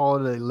also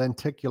call it a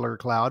lenticular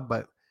cloud,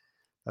 but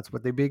that's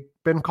what they've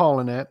been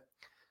calling it.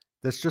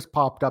 This just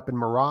popped up in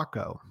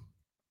Morocco.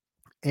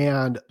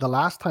 And the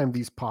last time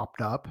these popped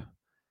up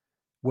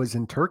was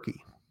in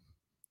Turkey.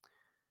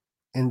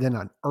 And then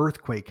an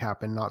earthquake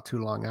happened not too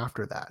long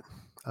after that,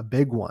 a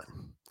big one.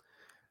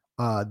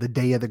 The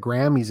day of the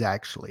Grammys,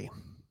 actually,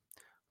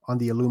 on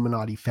the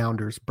Illuminati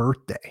founder's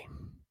birthday.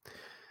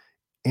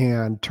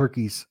 And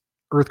Turkey's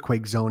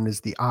earthquake zone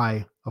is the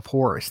Eye of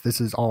Horus. This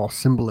is all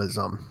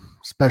symbolism,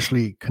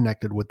 especially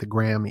connected with the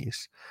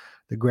Grammys.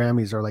 The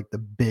Grammys are like the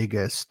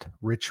biggest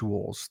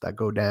rituals that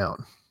go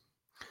down.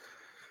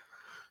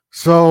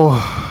 So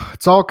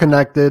it's all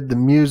connected. The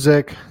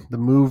music, the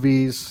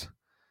movies,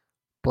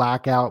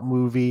 Blackout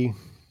movie,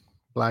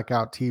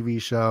 Blackout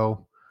TV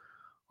show,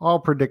 all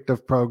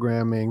predictive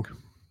programming,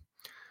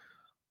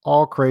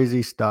 all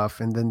crazy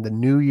stuff. And then the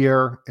new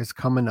year is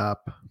coming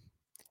up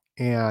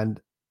and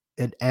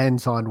it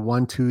ends on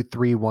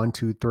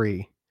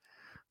 1-2-3-1-2-3.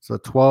 So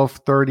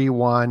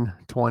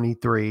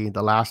 12/31/23,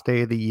 the last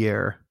day of the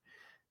year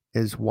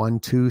is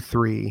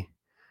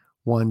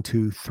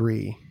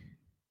 1-2-3-1-2-3.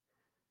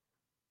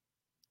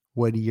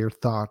 What are your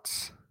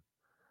thoughts?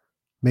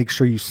 Make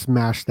sure you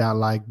smash that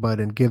like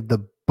button. Give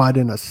the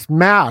button a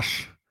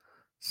smash.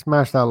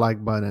 Smash that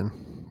like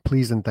button.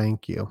 Please and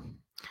thank you.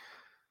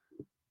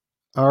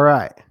 All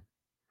right.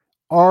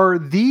 Are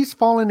these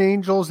fallen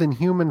angels in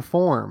human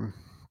form?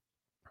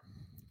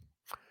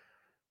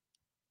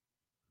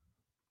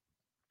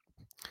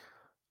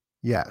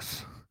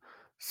 Yes.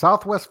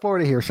 Southwest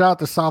Florida here. Shout out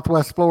to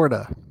Southwest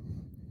Florida.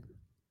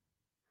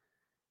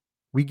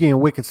 We getting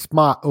wicked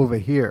smart over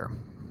here.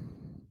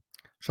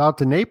 Shout out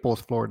to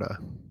Naples, Florida.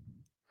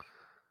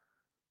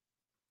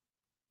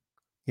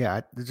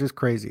 Yeah, it's just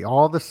crazy.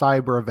 All the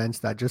cyber events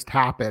that just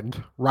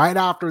happened right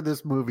after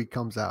this movie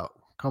comes out.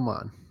 Come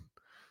on.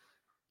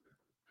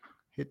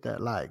 Hit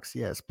that likes.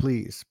 Yes,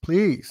 please.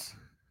 Please.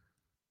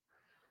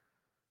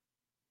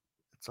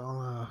 It's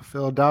all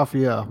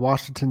Philadelphia,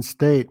 Washington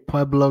State,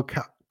 Pueblo,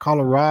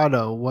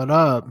 Colorado. What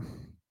up?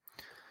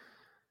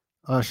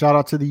 Shout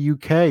out to the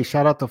UK.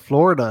 Shout out to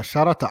Florida.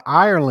 Shout out to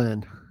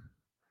Ireland.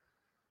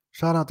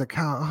 Shout out to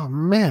oh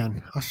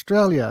man,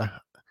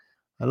 Australia.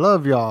 I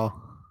love y'all.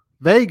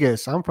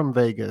 Vegas. I'm from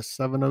Vegas.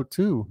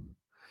 702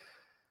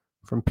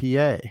 from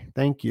PA.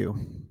 Thank you.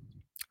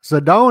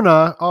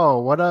 Sedona. Oh,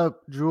 what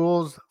up,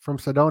 Jules from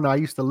Sedona? I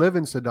used to live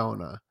in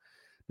Sedona.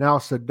 Now,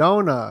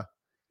 Sedona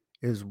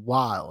is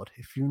wild.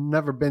 If you've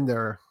never been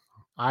there,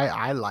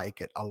 I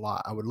like it a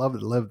lot. I would love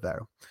to live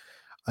there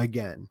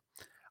again.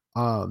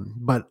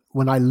 But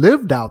when I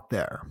lived out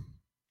there,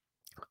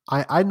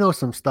 I know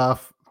some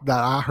stuff that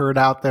I heard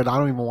out there that I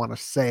don't even want to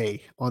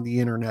say on the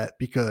internet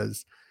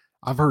because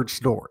I've heard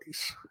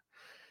stories,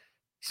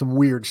 some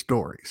weird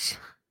stories.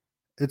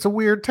 It's a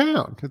weird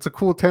town. It's a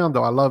cool town,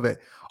 though. I love it.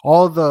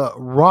 All the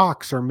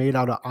rocks are made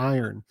out of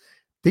iron.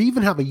 They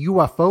even have a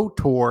UFO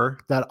tour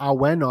that I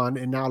went on.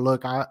 And now,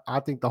 look, I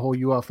think the whole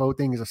UFO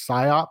thing is a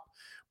psyop,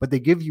 but they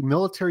give you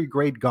military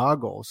grade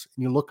goggles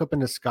and you look up in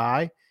the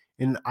sky.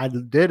 And I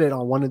did it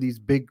on one of these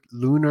big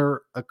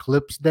lunar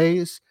eclipse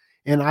days.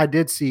 And I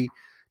did see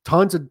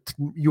tons of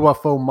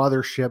UFO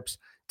motherships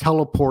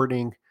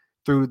teleporting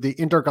through the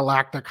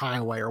intergalactic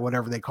highway or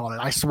whatever they call it.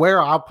 I swear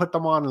I'll put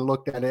them on and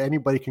looked at it.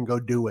 Anybody can go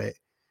do it.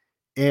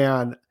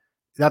 And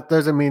that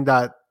doesn't mean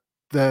that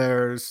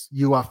there's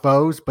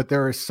UFOs, but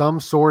there is some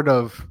sort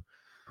of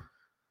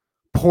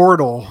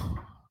portal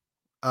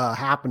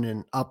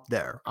happening up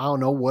there. I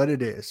don't know what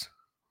it is,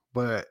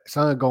 but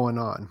something going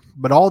on.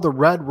 But all the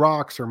red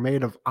rocks are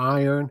made of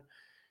iron,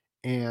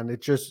 and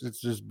it's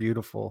just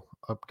beautiful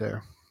up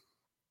there.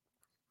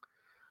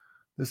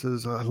 This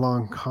is a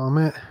long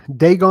comment.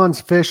 Dagon's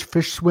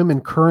fish swim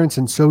in currents,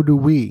 and so do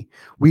we.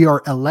 We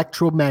are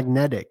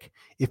electromagnetic.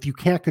 If you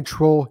can't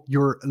control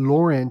your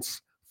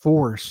Lorentz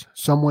force.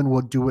 Someone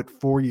will do it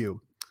for you.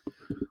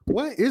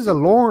 What is a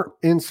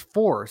Lorentz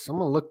force? I'm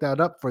going to look that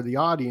up for the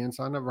audience.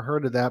 I never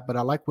heard of that, but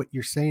I like what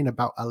you're saying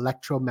about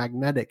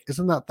electromagnetic.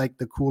 Isn't that like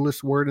the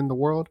coolest word in the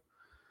world?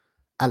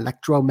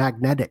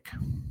 Electromagnetic.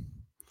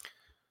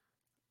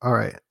 All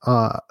right.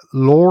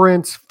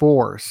 Lorentz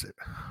force.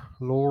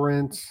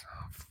 Lorentz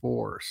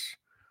force.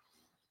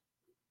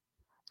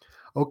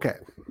 Okay.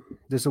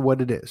 This is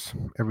what it is,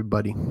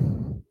 everybody.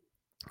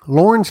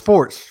 Lorentz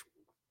force.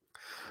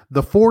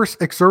 The force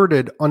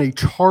exerted on a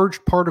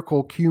charged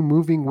particle Q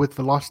moving with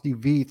velocity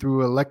V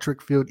through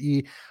electric field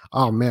E.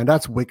 Oh man,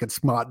 that's wicked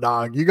smart,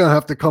 dog. You're going to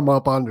have to come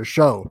up on the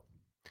show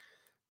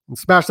and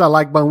smash that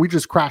like button. We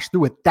just crashed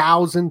through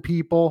 1,000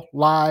 people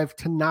live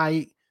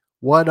tonight.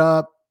 What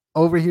up?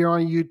 Over here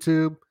on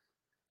YouTube.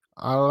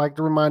 I like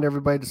to remind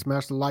everybody to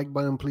smash the like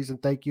button, please, and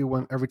thank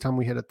you every time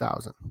we hit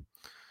 1,000.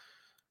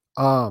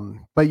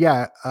 But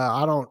yeah,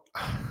 I don't.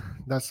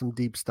 That's some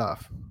deep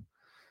stuff.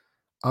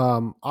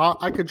 I'll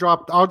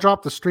drop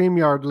the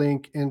StreamYard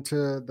link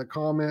into the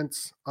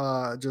comments.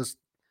 Just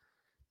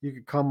you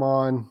could come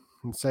on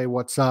and say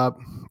what's up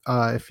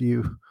if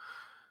you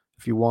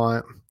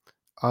want.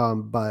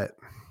 But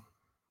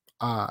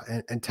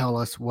and tell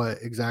us what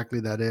exactly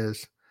that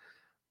is.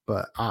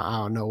 But I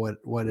don't know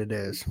what it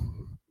is.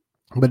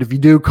 But if you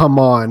do come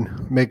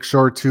on, make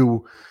sure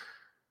to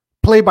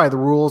play by the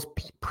rules,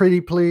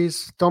 pretty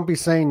please. Don't be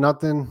saying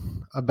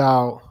nothing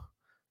about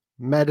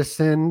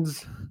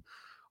medicines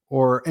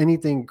or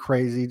anything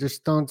crazy.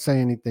 Just don't say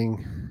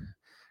anything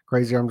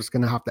crazy. I'm just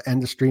going to have to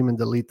end the stream and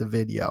delete the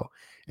video.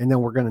 And then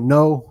we're going to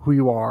know who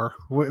you are,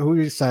 who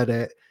you said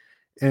it.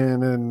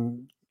 And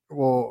then,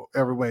 well,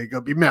 everybody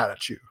going to be mad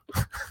at you.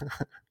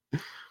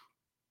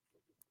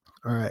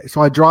 All right. So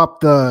I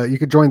dropped you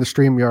could join the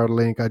StreamYard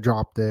link. I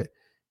dropped it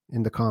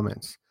in the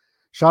comments.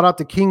 Shout out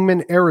to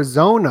Kingman,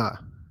 Arizona.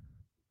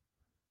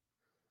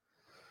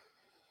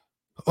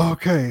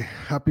 Okay.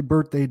 Happy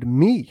birthday to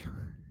me.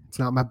 It's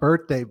not my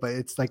birthday, but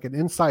it's like an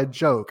inside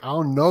joke. I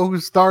don't know who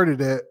started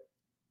it,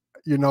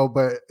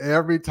 but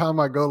every time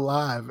I go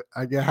live,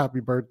 I get happy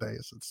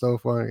birthdays. It's so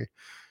funny.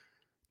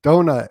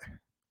 Donut,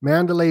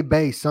 Mandalay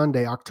Bay,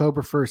 Sunday,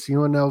 October 1st,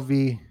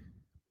 UNLV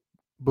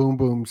Boom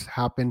Booms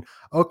happen.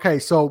 Okay,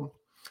 so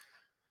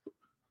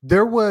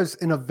there was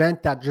an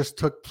event that just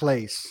took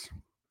place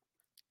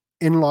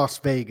in Las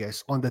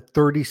Vegas on the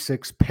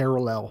 36th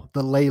parallel,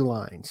 the ley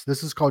lines.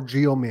 This is called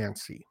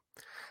geomancy.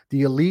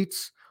 The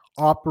elites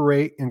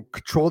operate and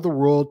control the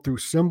world through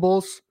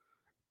symbols,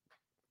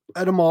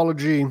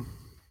 etymology,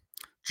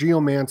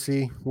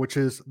 geomancy, which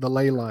is the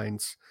ley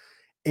lines.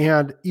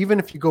 And even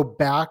if you go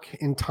back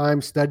in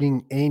time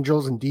studying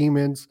angels and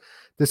demons,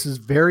 this is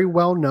very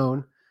well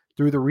known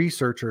through the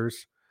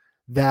researchers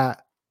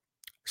that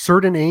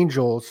certain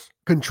angels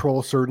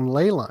control certain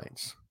ley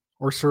lines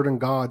or certain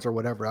gods or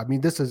whatever. I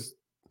mean, this is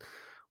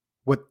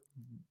what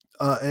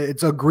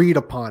it's agreed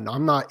upon.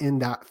 I'm not in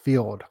that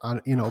field,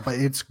 but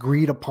it's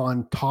agreed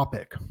upon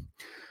topic.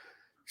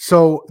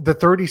 So the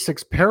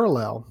 36th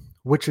parallel,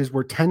 which is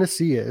where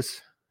Tennessee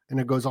is, and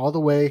it goes all the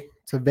way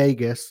to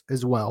Vegas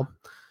as well.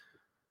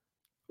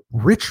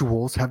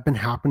 Rituals have been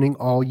happening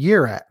all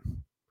year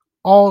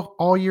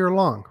all year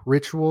long.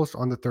 Rituals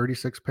on the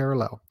 36th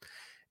parallel.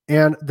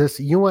 And this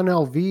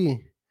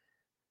UNLV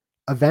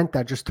event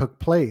that just took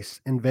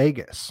place in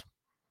Vegas,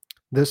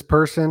 this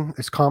person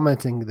is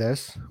commenting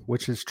this,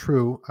 which is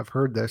true. I've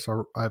heard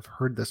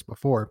this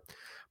before.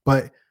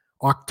 But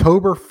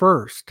October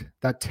 1st,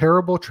 that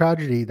terrible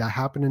tragedy that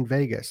happened in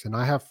Vegas, and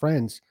I have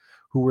friends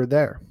who were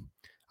there.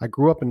 I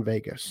grew up in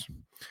Vegas.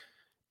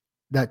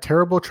 That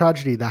terrible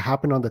tragedy that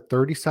happened on the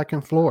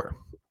 32nd floor.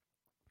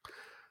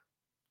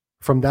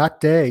 From that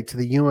day to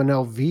the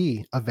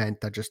UNLV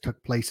event that just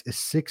took place is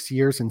 6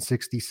 years and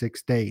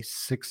 66 days.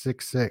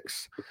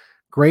 666.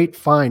 Great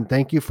find.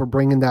 Thank you for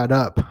bringing that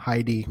up,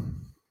 Heidi.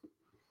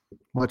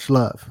 Much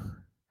love.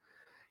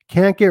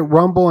 Can't get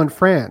Rumble in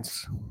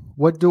France.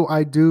 What do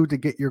I do to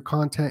get your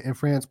content in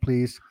France,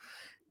 please?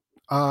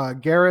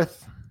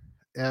 Gareth,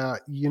 we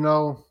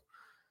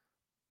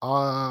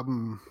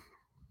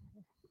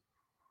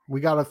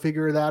got to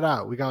figure that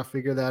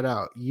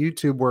out.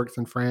 YouTube works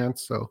in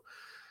France, so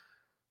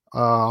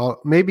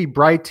maybe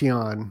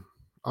Brighteon.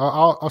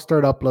 I'll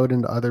start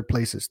uploading to other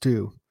places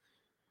too.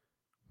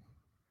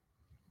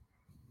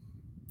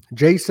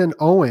 Jason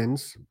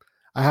Owens.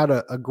 I had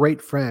a great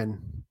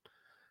friend,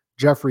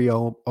 Jeffrey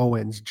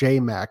Owens,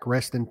 J-Mac,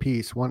 rest in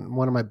peace.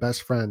 One of my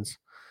best friends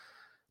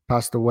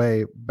passed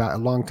away a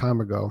long time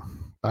ago,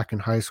 back in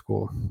high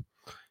school.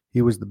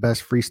 He was the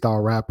best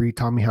freestyle rapper. He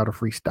taught me how to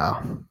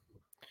freestyle.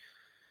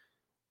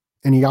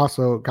 And he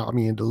also got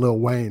me into Lil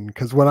Wayne,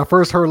 because when I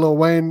first heard Lil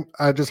Wayne,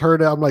 I just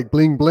heard it. I'm like,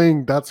 bling,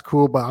 bling. That's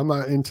cool, but I'm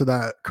not into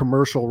that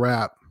commercial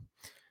rap.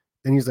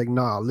 And he's like,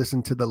 nah,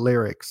 listen to the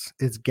lyrics.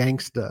 It's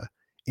gangsta.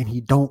 And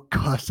he don't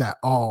cuss at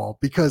all,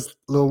 because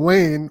Lil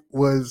Wayne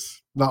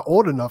was not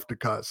old enough to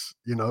cuss.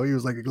 He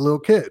was like a little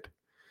kid.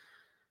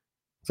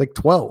 It's like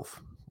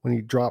 12 when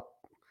he dropped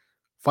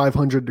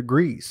 500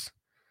 Degrees.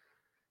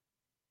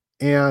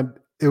 And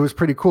it was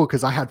pretty cool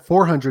because I had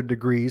 400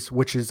 Degrees,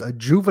 which is a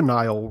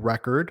juvenile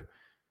record.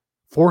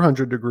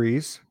 400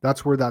 Degrees.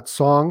 That's where that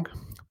song,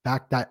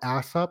 Back That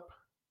Ass Up,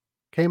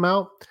 came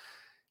out.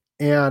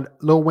 And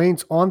Lil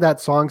Wayne's on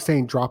that song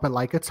saying, drop it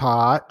like it's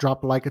hot,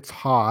 drop it like it's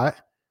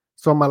hot.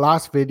 So in my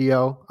last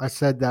video, I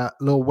said that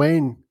Lil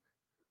Wayne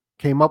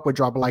came up with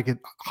drop it like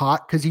it's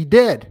hot because he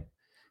did.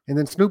 And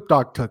then Snoop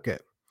Dogg took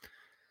it.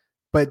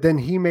 But then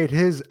he made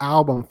his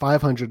album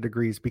 500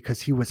 Degrees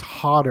because he was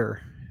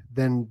hotter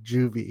than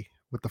Juvie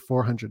with the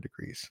 400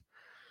 Degrees.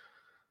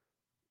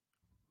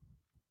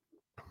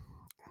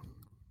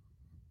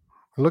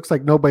 It looks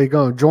like nobody's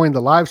going to join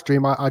the live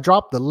stream. I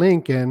dropped the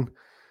link in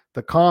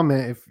the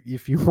comment.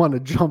 If you want to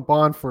jump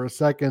on for a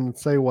second and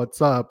say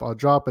what's up, I'll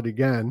drop it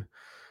again.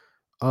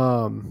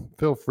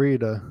 Feel free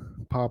to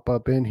pop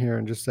up in here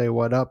and just say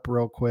what up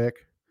real quick.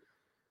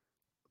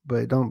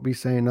 But don't be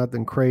saying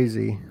nothing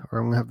crazy or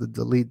I'm going to have to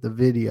delete the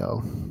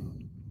video.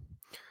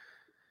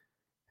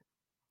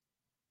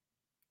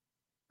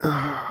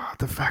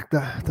 The fact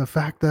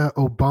that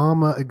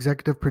Obama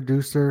executive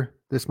producer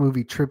this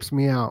movie trips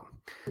me out.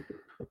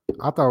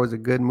 I thought it was a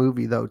good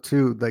movie though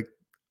too. Like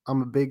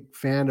I'm a big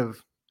fan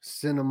of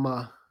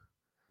cinema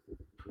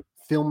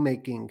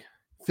filmmaking.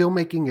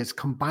 Filmmaking is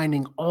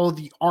combining all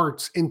the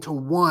arts into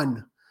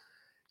one.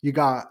 You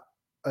got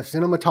a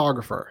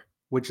cinematographer,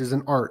 which is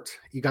an art.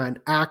 You got an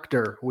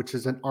actor, which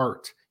is an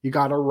art. You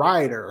got a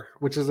writer,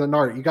 which is an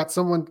art. You got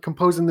someone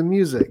composing the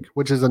music,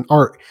 which is an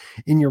art.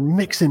 And you're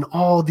mixing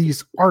all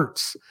these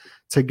arts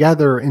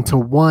together into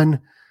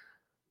one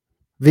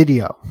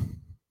video.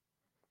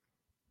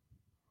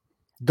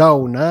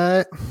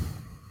 Donut.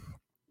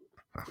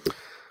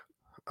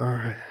 All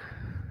right.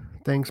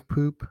 Thanks,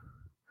 Poop.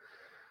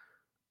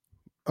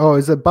 Oh,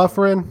 is it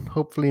buffering?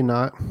 Hopefully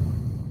not.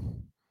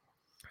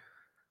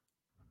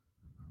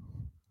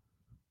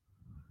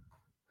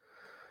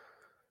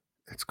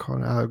 It's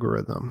called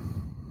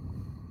algorithm.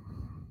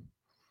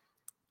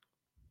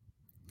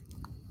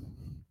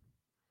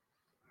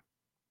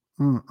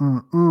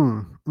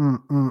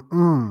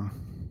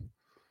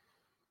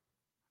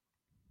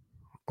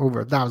 Over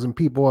 1,000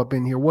 people up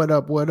in here. What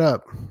up? What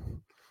up?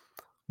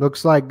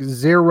 Looks like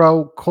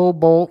Zero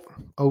Cobalt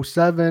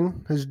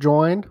 07 has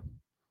joined.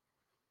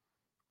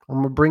 I'm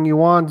going to bring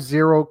you on,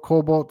 Zero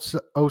Cobalt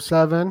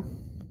 07.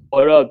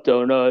 What up,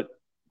 Donut?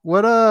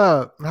 What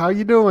up? How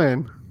you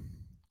doing?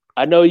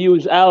 I know you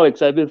as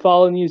Alex. I've been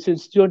following you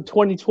since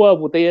 2012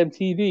 with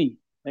AMTV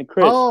and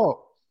Chris.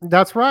 Oh,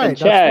 that's right. And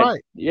Chad. That's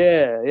right.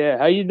 Yeah.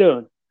 How you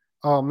doing?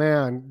 Oh,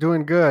 man.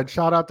 Doing good.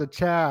 Shout out to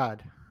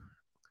Chad.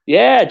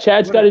 Yeah,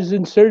 Chad's got his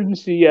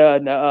insurgency,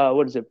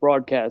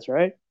 broadcast,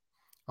 right?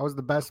 I was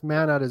the best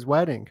man at his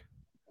wedding.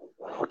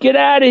 Get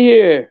out of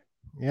here.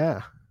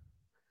 Yeah.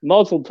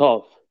 Muscle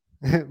tough.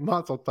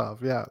 Muscle tough,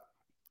 yeah.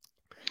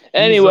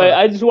 Anyway,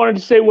 I just wanted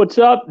to say what's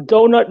up.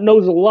 Donut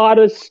knows a lot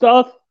of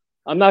stuff.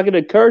 I'm not going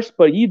to curse,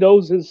 but he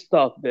knows his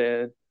stuff,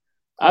 man.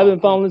 I've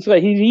been following this guy.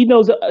 He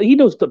knows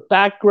the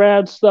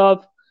background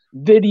stuff,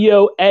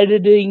 video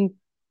editing,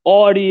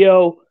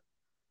 audio,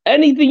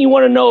 anything you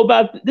want to know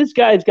about. This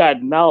guy's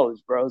got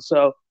knowledge, bro.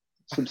 So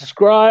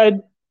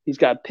subscribe. He's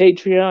got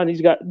Patreon.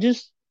 He's got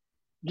just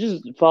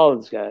follow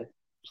this guy.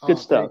 It's good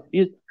stuff.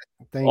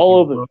 Thank all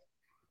you, over. Bro.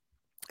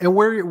 And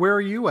where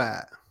are you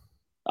at?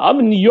 I'm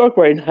in New York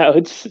right now.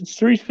 It's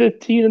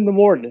 3:15 in the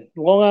morning,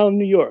 Long Island,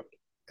 New York.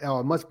 Oh,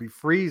 it must be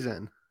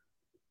freezing.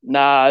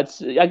 Nah,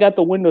 I got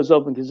the windows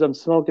open because I'm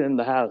smoking in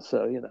the house,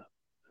 so you know.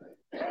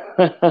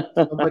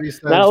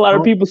 Not a lot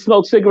of people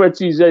smoke cigarettes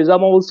these days.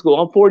 I'm old school.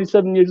 I'm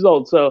 47 years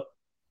old, so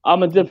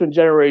I'm a different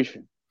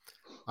generation.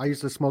 I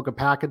used to smoke a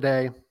pack a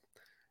day,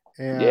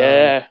 and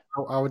yeah,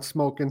 I would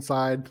smoke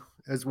inside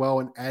as well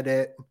and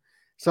edit.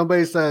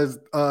 Somebody says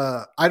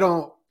I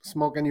don't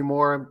smoke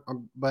anymore,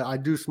 but I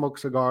do smoke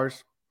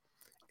cigars,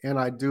 and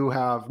I do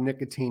have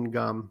nicotine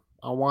gum.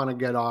 I want to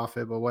get off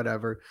it, but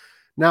whatever.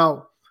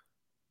 Now,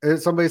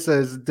 somebody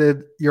says,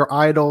 did your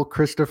idol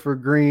Christopher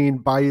Green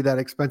buy you that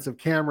expensive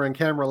camera and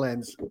camera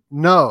lens?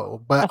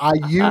 No, but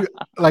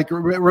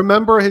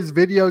remember his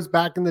videos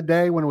back in the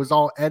day when it was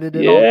all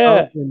edited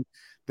on and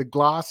the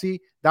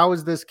glossy? That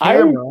was this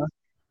camera.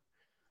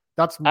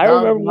 I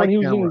remember when he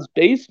was in his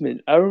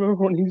basement.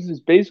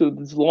 With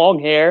his long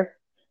hair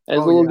and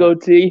his little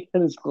goatee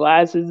and his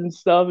glasses and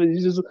stuff. And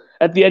he's just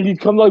at the end he'd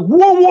come like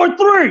World War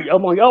III.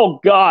 I'm like, oh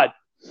God,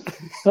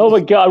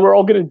 we're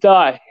all gonna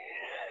die.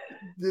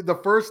 The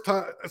first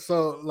time,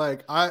 so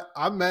like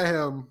I met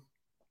him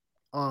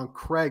on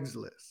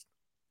Craigslist.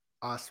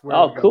 I swear.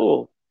 Oh,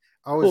 cool.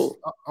 I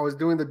was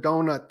doing the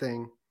donut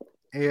thing,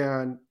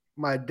 and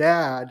my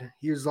dad,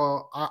 he was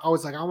all. I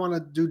was like, I want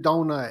to do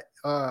donut,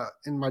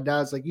 and my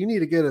dad's like, you need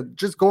to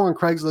just go on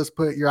Craigslist,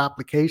 put your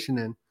application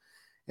in,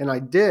 and I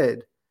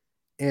did.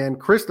 And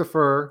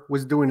Christopher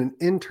was doing an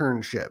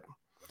internship,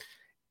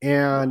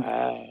 and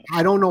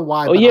I don't know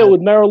why.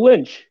 With Merrill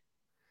Lynch.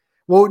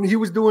 Well, he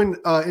was doing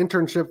an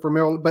internship for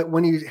Merrill, but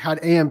when he had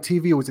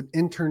AMTV, it was an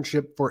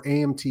internship for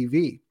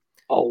AMTV.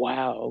 Oh,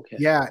 wow. Okay.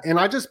 Yeah, and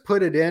I just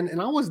put it in,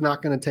 and I was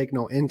not going to take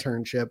no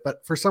internship,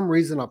 but for some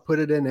reason I put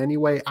it in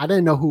anyway. I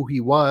didn't know who he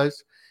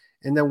was,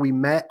 and then we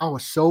met. I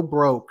was so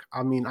broke.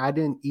 I mean, I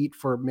didn't eat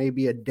for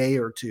maybe a day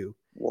or two,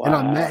 and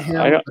I met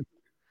Wow. him.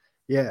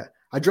 Yeah,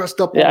 I dressed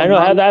up Yeah, all I know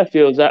how nice. that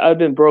feels. I've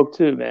been broke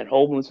too, man,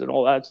 homeless and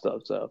all that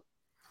stuff. So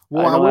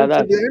Well, I I know how went to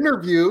that the feels.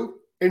 interview,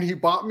 and he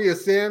bought me a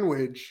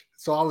sandwich,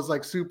 so I was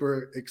like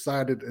super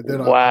excited. And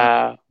then I've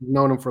Wow.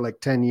 known him for like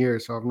 10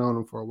 years, so I've known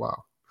him for a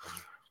while.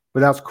 But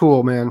that's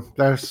cool, man.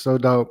 That's so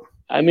dope.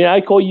 I mean, I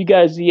call you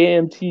guys the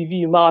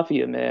AMTV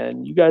Mafia,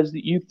 man. You guys,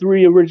 you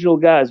three original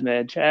guys,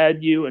 man.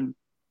 Chad, you,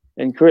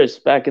 and Chris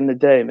back in the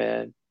day,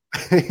 man.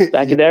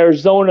 Back Yeah. in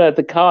Arizona at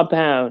the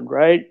compound,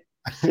 right?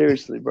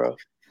 Seriously, bro.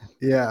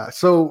 Yeah.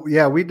 So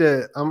yeah, we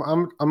did.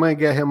 I'm gonna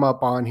get him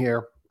up on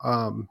here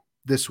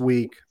this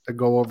week to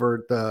go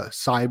over the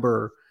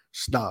cyber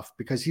stuff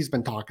because he's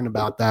been talking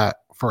about that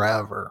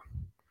forever.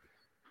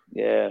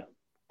 Yeah,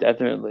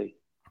 definitely.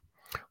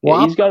 Yeah,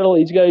 Well, he's got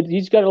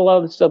a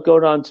lot of stuff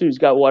going on too. He's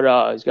got what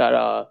is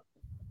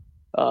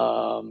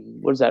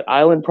that,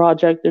 Island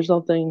Project or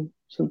something?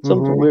 Some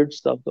mhm. weird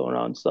stuff going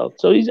on stuff.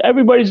 So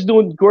everybody's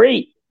doing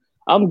great.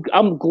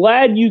 I'm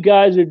glad you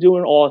guys are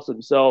doing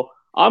awesome. So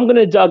I'm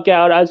gonna duck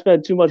out. I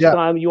spent too much Yeah,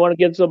 time. You want to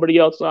get somebody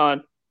else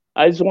on?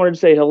 I just wanted to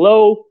say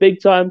hello,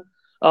 big time,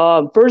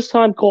 first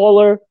time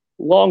caller,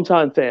 long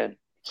time fan.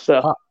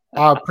 So I,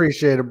 I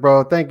appreciate it,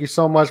 bro. Thank you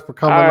so much for all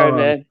coming right, on.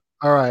 man.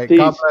 All right,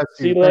 God Peace. bless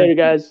See you. you Thank later, you.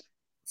 guys.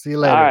 See you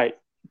All later. right.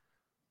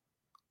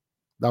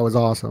 That was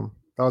awesome.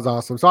 That was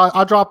awesome. So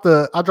I dropped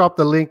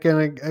the link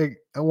in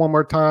one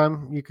more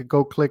time. You could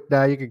go click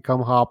that. You could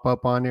come hop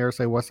up on there,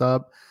 say what's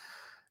up.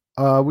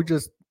 We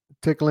just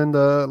tickling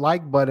the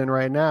like button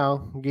right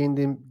now, getting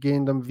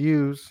them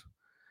views.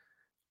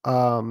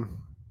 Um,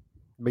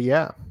 but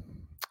yeah,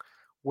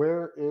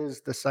 where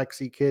is the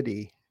sexy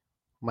kitty?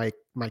 My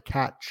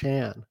cat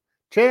Chan.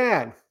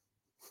 Chan.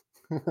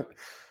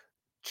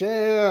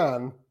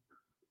 Chan.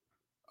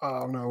 I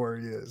don't know where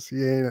he is.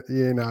 He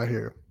ain't out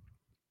here.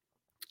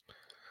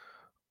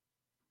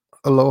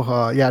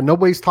 Aloha. Yeah,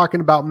 nobody's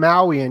talking about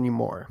Maui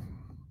anymore.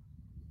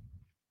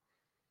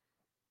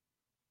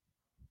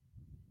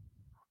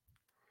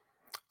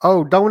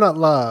 Oh, Donut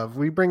Love.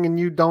 We bringing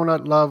you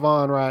Donut Love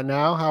on right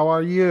now. How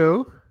are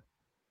you?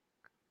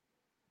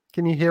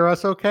 Can you hear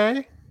us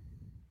okay?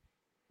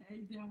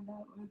 Hey,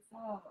 Donut, what's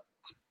up?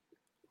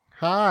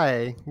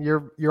 Hi.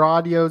 Your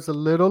audio's a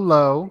little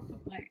low.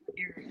 Put my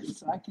ears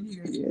so I can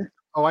hear you.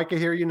 Oh, I can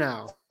hear you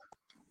now.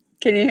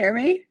 Can you hear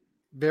me?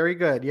 Very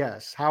good.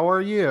 Yes. How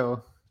are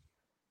you?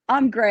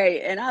 I'm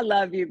great, and I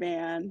love you,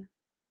 man.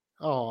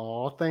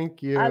 Oh,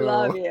 thank I you.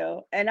 love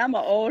you, and I'm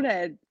an old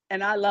head,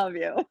 and I love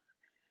you.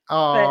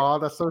 But Oh,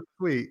 that's so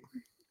sweet.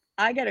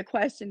 I got a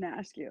question to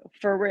ask you,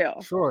 for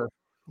real. Sure.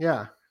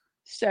 Yeah.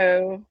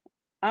 So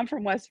I'm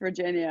from West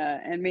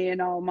Virginia, and me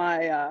and all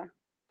my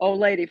old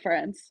lady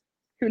friends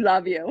who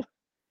love you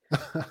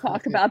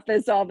talk Yeah. about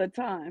this all the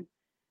time.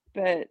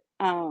 But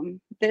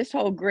this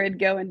whole grid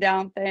going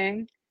down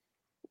thing,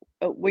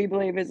 we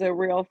believe is a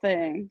real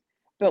thing.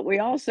 But we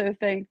also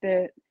think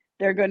that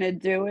they're going to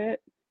do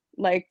it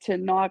like to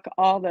knock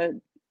all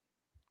the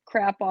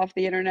crap off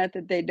the internet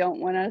that they don't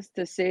want us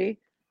to see,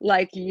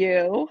 like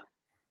you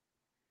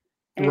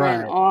and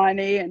Right.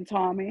 Ani and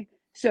Tommy.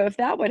 So if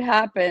that would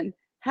happen,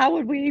 how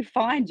would we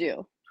find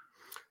you?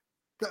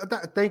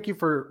 Thank you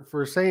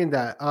for saying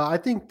that. I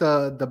think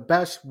the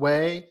best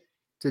way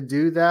to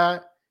do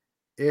that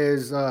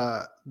is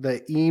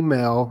the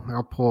email.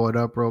 I'll pull it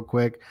up real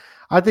quick.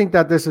 I think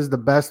that this is the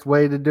best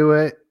way to do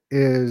it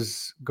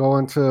is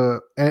going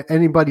to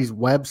anybody's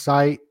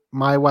website.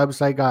 My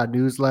website got a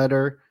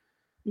newsletter.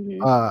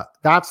 Hmm.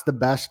 That's the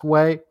best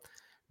way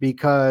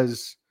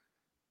because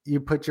you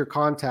put your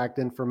contact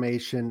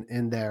information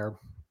in there.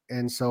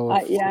 And so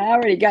Yeah, I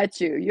already got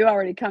you. You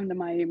already come to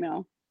my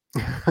email.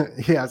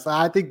 yes,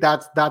 I think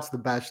that's the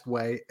best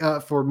way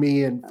for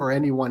me and for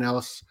anyone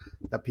else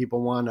that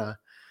people want to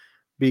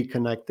be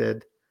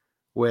connected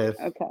with.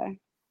 Okay.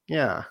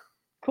 Yeah.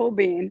 Cool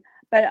bean.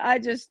 But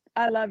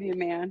I love you,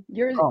 man.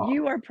 Oh.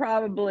 You are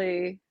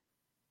probably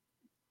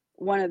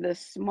one of the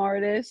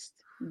smartest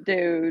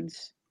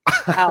dudes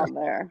out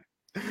there.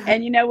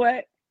 And you know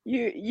what?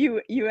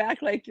 You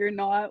act like you're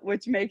not,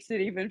 which makes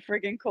it even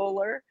friggin'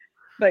 cooler.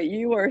 But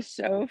you are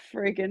so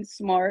friggin'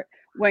 smart.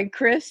 When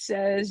Chris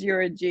says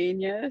you're a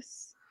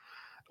genius,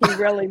 he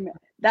really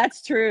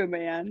that's true,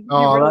 man. You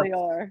Oh, really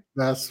are.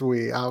 that's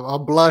sweet.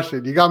 I'm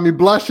blushing. You got me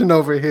blushing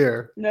over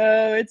here.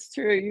 No, it's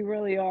true. You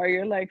really are.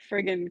 You're like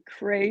friggin'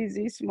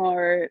 crazy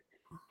smart.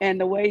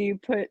 And the way you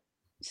put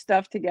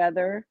stuff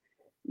together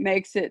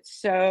makes it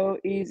so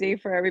easy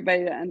for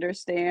everybody to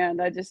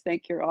understand. I just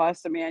think you're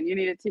awesome, man. You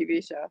need a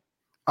TV show.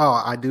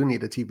 Oh, I do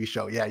need a TV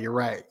show. Yeah, you're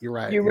right. You're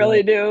right. You You're right.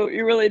 really do.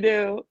 You really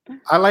do.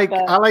 I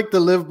But like to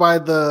live by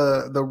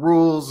the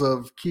rules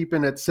of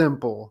keeping it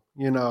simple.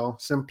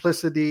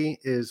 Simplicity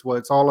is what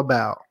it's all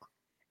about.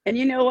 and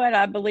you know what?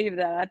 I believe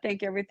that. I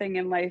think everything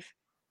in life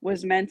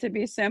was meant to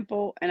be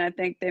simple, and I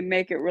think they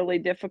make it really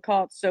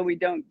difficult so we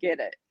don't get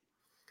it.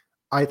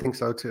 I think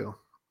so too.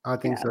 I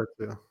think so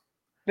too.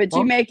 But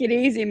you make it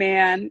easy,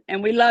 man.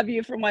 And we love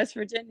you from West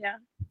Virginia.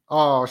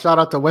 Oh, shout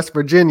out to West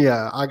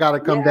Virginia. I got to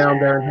come down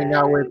there and hang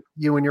out with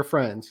you and your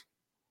friends.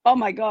 Oh,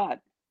 my God.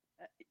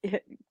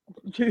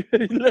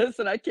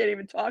 Listen, I can't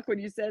even talk when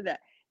you said that.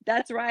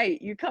 That's right.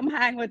 You come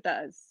hang with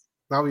us.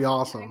 That'd be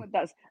awesome. Hang with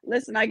us.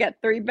 Listen, I got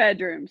 3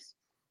 bedrooms,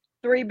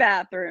 3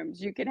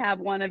 bathrooms. You can have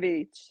one of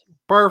each.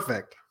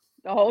 Perfect.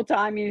 The whole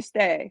time you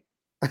stay.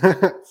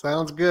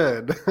 Sounds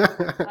good.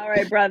 All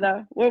right,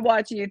 brother. We're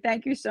watching you.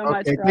 Thank you so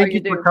much for all thank you you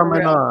do. for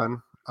coming on.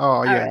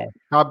 Oh, yeah. Right.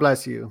 God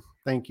bless you.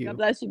 Thank you. God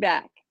bless you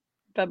back.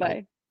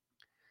 Bye-bye.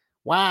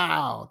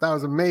 Wow, that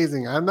was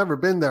amazing. I've never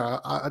been there.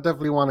 I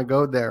definitely want to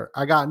go there.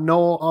 I got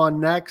Noel on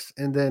next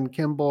and then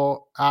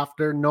Kimball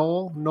after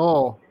Noel.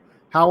 Noel,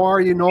 how are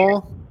you,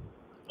 Noel?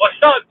 What's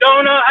up,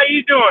 Donut? How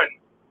you doing?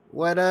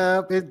 What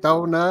up? It's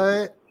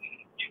Donut.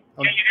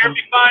 Can you hear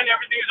me fine?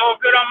 Everything's all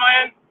good on my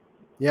end?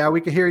 Yeah,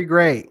 we can hear you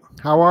great.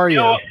 How are you?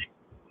 I'm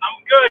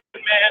good,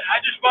 man. I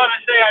just want to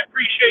say I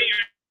appreciate your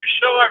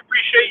show. I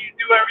appreciate you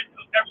do everything.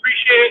 I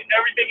appreciate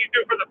everything you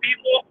do for the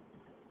people.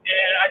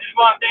 And I just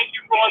want to thank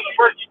you for all the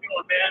work you're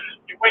doing, man.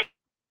 You're waking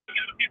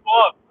the people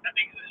up. I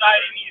think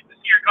society needs to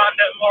see your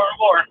content more and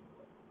more.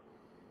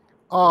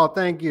 Oh,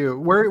 thank you.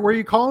 Where are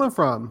you calling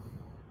from?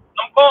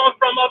 I'm calling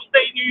from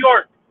upstate New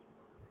York.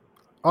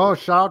 Oh,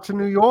 shout out to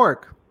New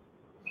York.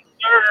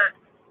 Sir,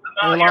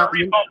 I'm out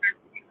here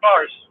repumping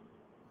cars.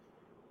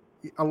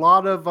 A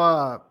lot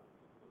of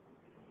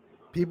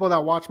people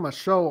that watch my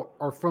show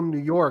are from New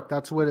York.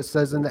 That's what it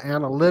says in the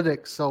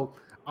analytics. So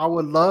I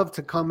would love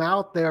to come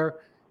out there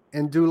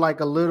and do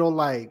like a little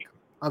like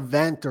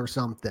event or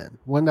something.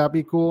 Wouldn't that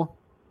be cool?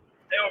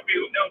 It would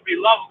be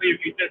lovely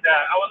if you did that.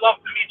 I would love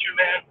to meet you,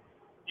 man.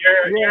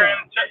 You're an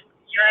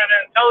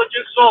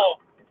intelligent soul.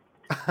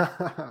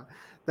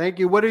 Thank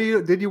you.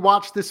 Did you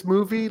watch this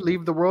movie,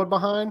 Leave the World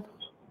Behind?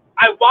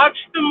 I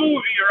watched the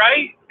movie,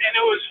 right? And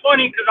it was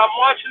funny because I'm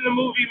watching the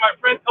movie. My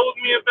friend told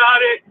me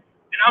about it.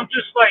 And I'm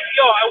just like,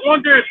 yo, I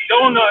wonder if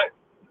Donut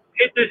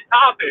hit this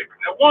topic.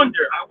 I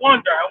wonder.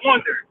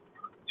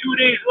 2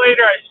 days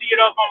later, I see it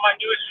up on my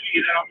news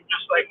feed, and I'm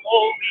just like,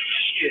 holy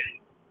shit.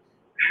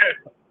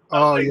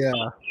 Oh, like,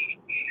 yeah.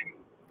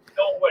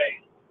 No way.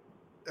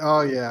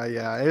 Oh,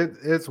 yeah.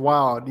 It's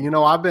wild. You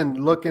know, I've been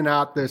looking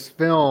at this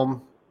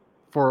film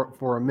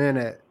for a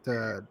minute.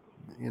 I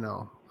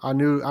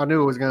knew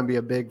it was going to be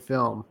a big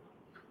film,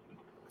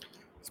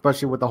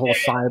 especially with the whole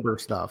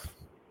cyber stuff.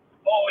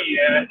 Oh,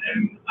 yeah.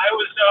 And I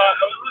was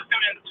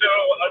listening to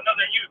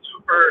another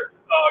YouTuber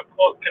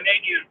called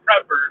Canadian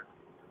Prepper.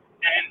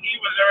 And he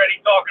was already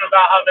talking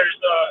about how there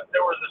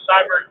was a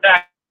cyber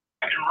attack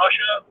in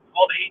Russia.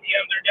 All the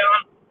ATMs are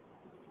down.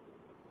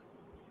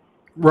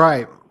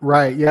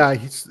 Right. Yeah,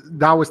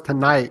 that was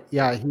tonight.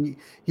 Yeah,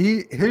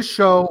 his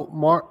show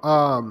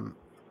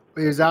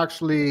is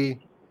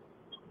actually.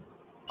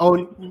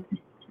 Oh,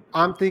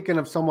 I'm thinking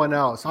of someone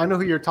else. I know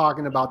who you're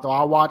talking about, though.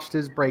 I watched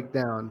his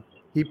breakdown.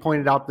 He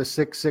pointed out the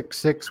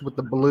 666 with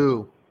the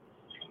blue.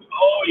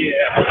 Oh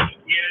yeah,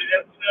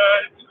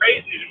 it's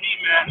crazy to me,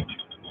 man.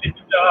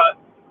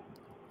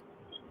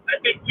 I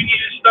think we need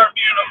to start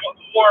being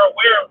more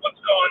aware of what's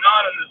going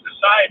on in the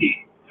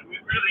society, and we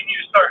really need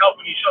to start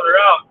helping each other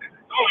out.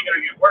 It's only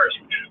going to get worse,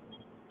 man.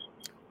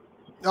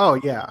 Oh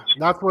yeah,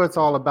 that's what it's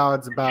all about.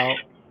 It's about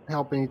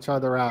helping each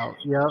other out.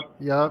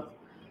 Yep.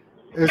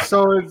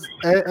 So is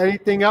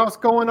anything else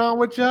going on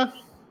with you? Just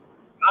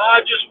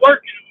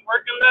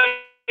working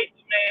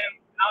nights, man.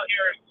 Out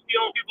here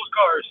stealing people's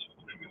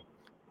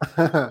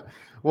cars.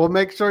 Well,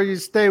 make sure you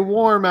stay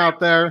warm out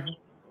there.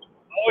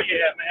 Oh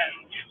yeah, man.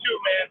 You too,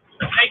 man.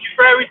 Thank you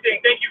for everything.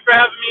 Thank you for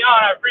having me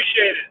on. I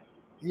appreciate it.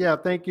 Yeah,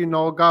 thank you,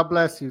 Noel. God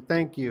bless you.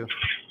 Thank you. You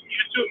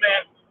too,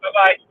 man.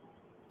 Bye-bye.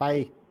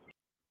 Bye.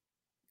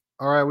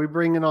 All right, we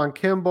bringing on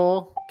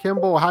Kimball.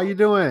 Kimball, how you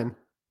doing?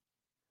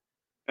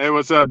 Hey,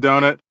 what's up,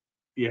 Donut?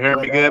 You hear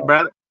me good,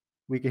 brother?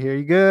 We can hear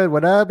you good.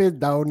 What up, it's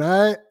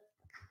Donut?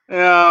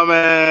 Yeah,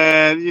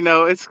 man.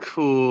 It's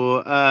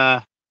cool.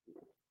 I've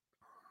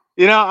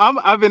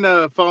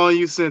been following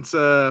you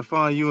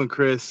and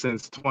Chris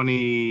since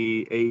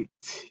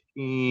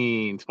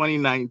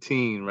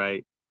 2019,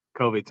 right?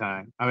 COVID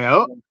time. I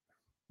mean,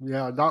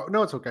 yeah,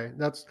 no, it's okay.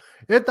 That's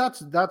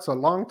a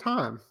long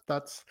time.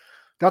 That's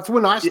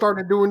when I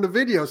started doing the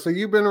video. So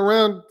you've been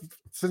around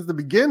since the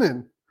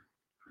beginning.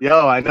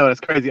 Yo, I know,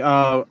 that's crazy.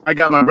 I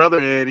got my brother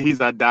in. He's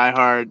a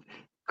diehard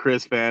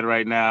Chris fan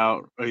right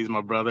now. He's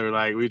my brother.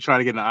 Like, we trying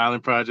to get an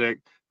island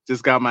project.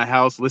 Just got my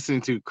house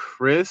listening to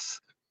Chris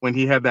when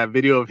he had that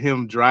video of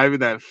him driving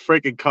that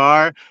freaking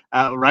car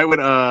right when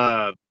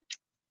the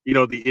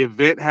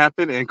event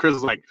happened, and Chris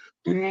was like,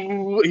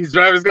 he's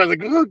driving his car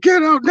like, oh,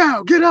 get out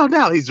now.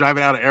 He's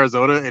driving out of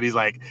Arizona, and he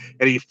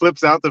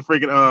flips out the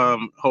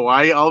freaking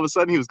Hawaii. All of a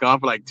sudden, he was gone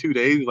for like 2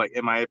 days, like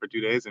MIA for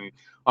 2 days, and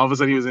all of a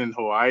sudden he was in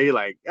Hawaii,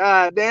 like,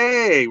 God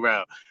dang,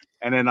 bro.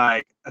 And then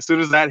like as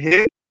soon as that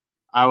hit,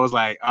 I was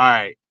like, all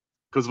right,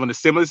 because when the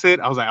stimulus hit,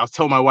 I was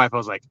telling my wife, I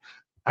was like,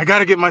 I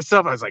gotta get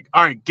myself. I was like,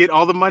 all right, get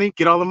all the money,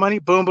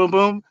 boom, boom,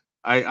 boom.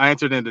 I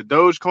entered into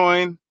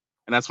Dogecoin.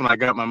 and that's when I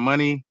got my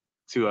money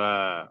to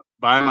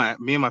buy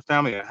me and my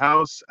family a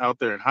house out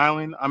there in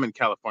Highland. I'm in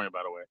California,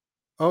 by the way.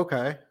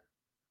 Okay.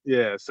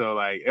 Yeah, so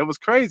like it was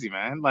crazy,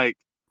 man. Like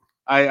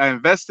I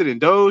invested in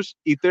Doge,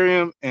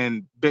 Ethereum,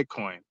 and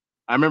Bitcoin.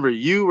 I remember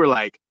you were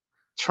like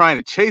trying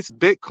to chase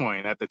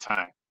Bitcoin at the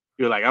time.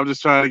 You're like, I'm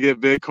just trying to get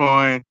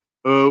Bitcoin,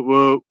 whoop,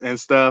 whoop, and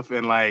stuff.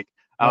 And like,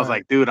 I was Right.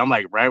 like, dude, I'm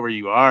like right where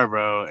you are,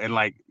 bro. And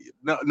like,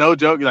 no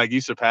joke, like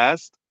you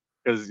surpassed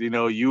because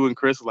you and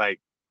Chris, like,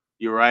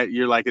 you're right.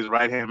 You're like his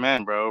right hand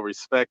man, bro.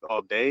 Respect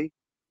all day,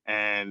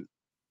 and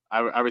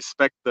I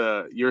respect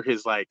you're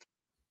his like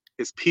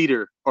his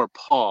Peter or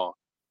Paul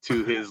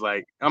to his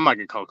like I'm not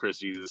gonna call Chris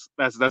Jesus.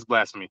 That's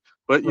blasphemy.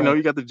 But Right.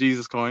 you got the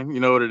Jesus coin.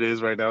 You know what it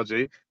is right now,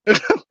 Jay.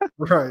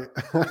 Right.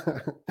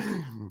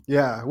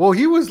 Yeah. Well,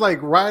 he was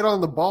like right on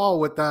the ball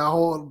with that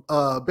whole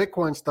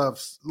Bitcoin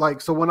stuff.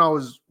 Like, so when I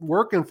was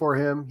working for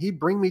him, he'd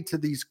bring me to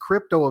these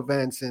crypto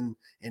events in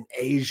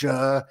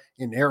Asia,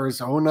 in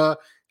Arizona.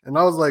 And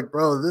I was like,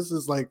 bro, this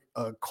is like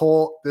a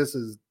cult. This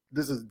is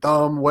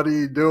dumb. What are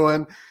you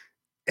doing?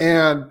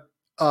 And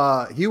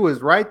he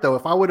was right though.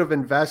 If I would have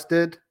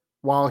invested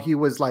while he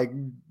was like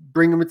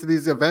bringing me to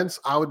these events,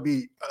 I would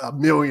be a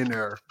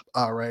millionaire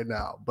right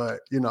now. But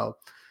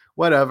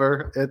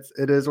whatever.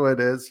 It is what it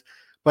is.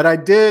 But I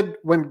did,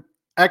 when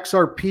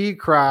XRP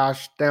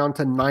crashed down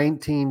to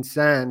 19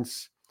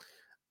 cents,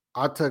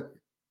 I took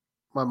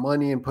my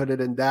money and put it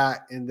in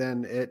that, and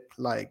then it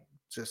like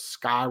just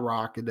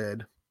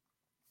skyrocketed.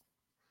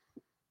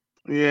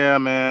 Yeah,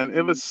 man.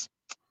 It was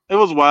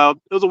wild.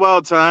 It was a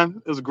wild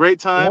time. It was a great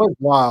It time. was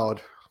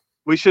wild.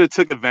 We should have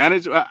took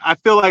advantage. I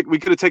feel like we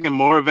could have taken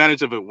more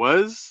advantage of it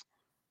was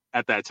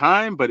at that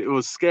time, but it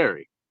was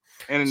scary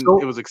and So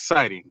it was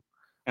exciting.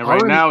 And I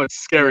right rem- now it's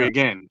scary yeah.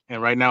 again.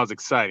 And right now it's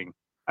exciting.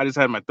 I just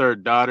had my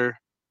third daughter.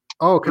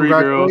 Oh, 3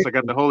 girls. I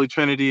got congratulations. the holy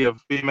trinity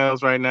of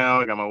females right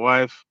now. I got my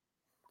wife,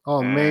 Oh,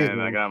 and I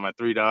amazing. got my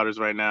 3 daughters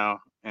right now,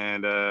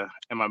 and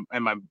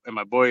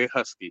my boy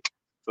Husky.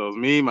 So it's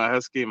me, my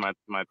Husky, and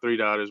my 3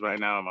 daughters right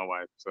now, and my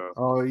wife. So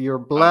Oh, you're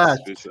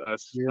blessed.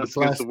 us You're a against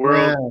the blessed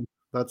world, man.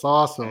 That's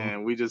awesome.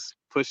 and we just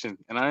pushing.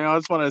 And I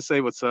just want to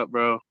say what's up,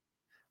 bro.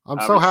 I'm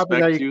I so happy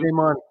that respect you you. came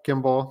on,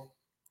 Kimball.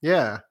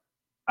 Yeah.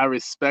 I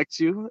respect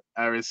you.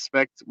 I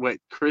respect what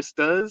Chris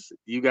does.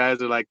 You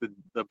guys are like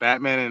the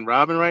Batman and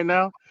Robin right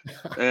now.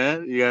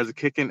 And you guys are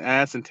kicking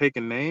ass and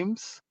taking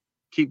names.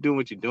 Keep doing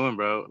what you're doing,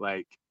 bro.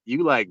 Like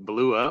you like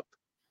blew up,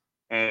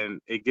 and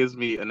it gives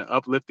me an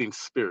uplifting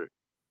spirit.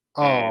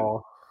 And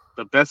Oh,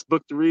 the best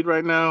book to read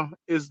right now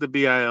is the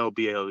Bible,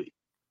 Bible,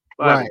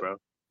 right, bro.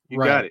 You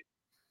right, got it.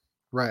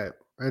 right.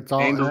 It's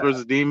all Angels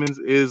versus Demons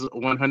is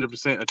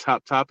 100% a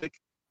top topic.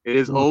 It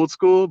is mm, old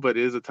school, but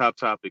it is a top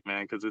topic,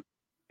 man, because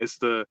it's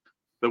the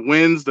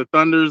winds, the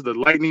thunders, the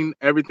lightning,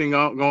 everything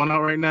going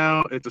on right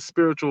now. It's a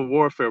spiritual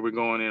warfare we're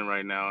going in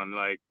right now, and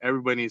like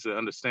everybody needs to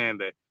understand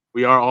that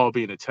we are all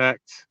being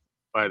attacked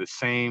by the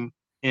same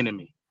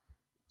enemy,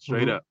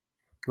 straight mhm. up.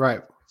 Right,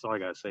 That's all I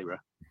gotta say, bro.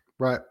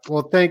 right.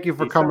 Well, thank you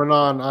for Peace out. coming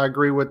on. I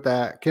agree with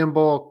that.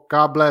 Kimball,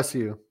 God bless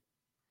you.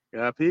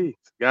 God peace.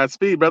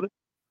 Godspeed, brother.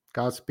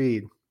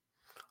 Godspeed.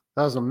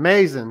 That was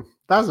amazing.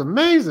 That was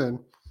amazing.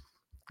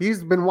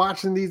 He's been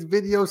watching these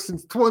videos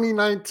since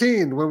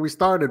 2019 when we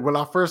started. When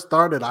I first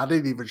started, I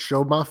didn't even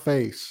show my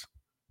face.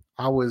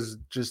 I was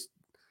just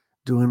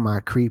doing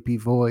my creepy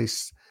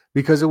voice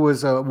because it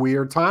was a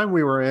weird time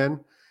we were in.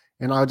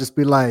 And I'll just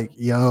be like,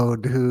 yo,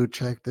 dude,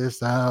 check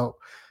this out.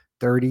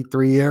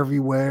 33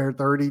 everywhere,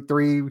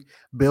 33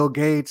 Bill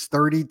Gates,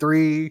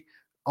 33.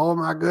 Oh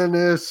my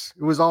goodness.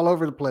 It was all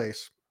over the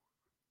place.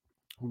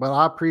 But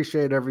I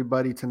appreciate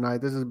everybody tonight.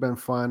 This has been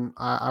fun.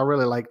 I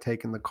really like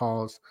taking the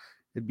calls.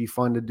 It'd be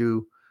fun to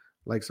do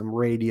like some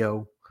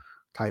radio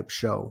type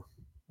show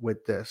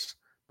with this.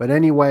 But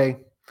anyway,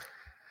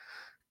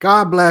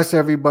 God bless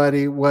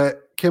everybody.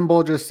 What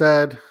Kimball just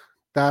said,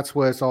 that's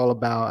what it's all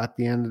about at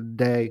the end of the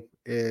day,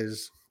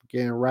 is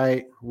getting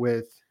right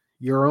with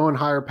your own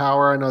higher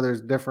power. I know there's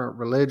different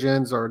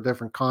religions or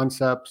different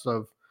concepts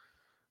of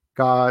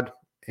God,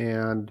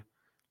 and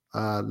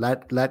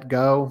let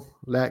go,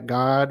 let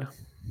God,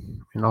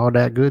 and all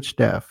that good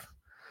stuff.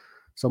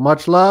 So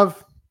much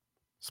love.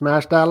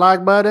 Smash that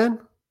like button,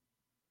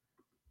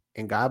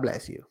 and God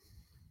bless you.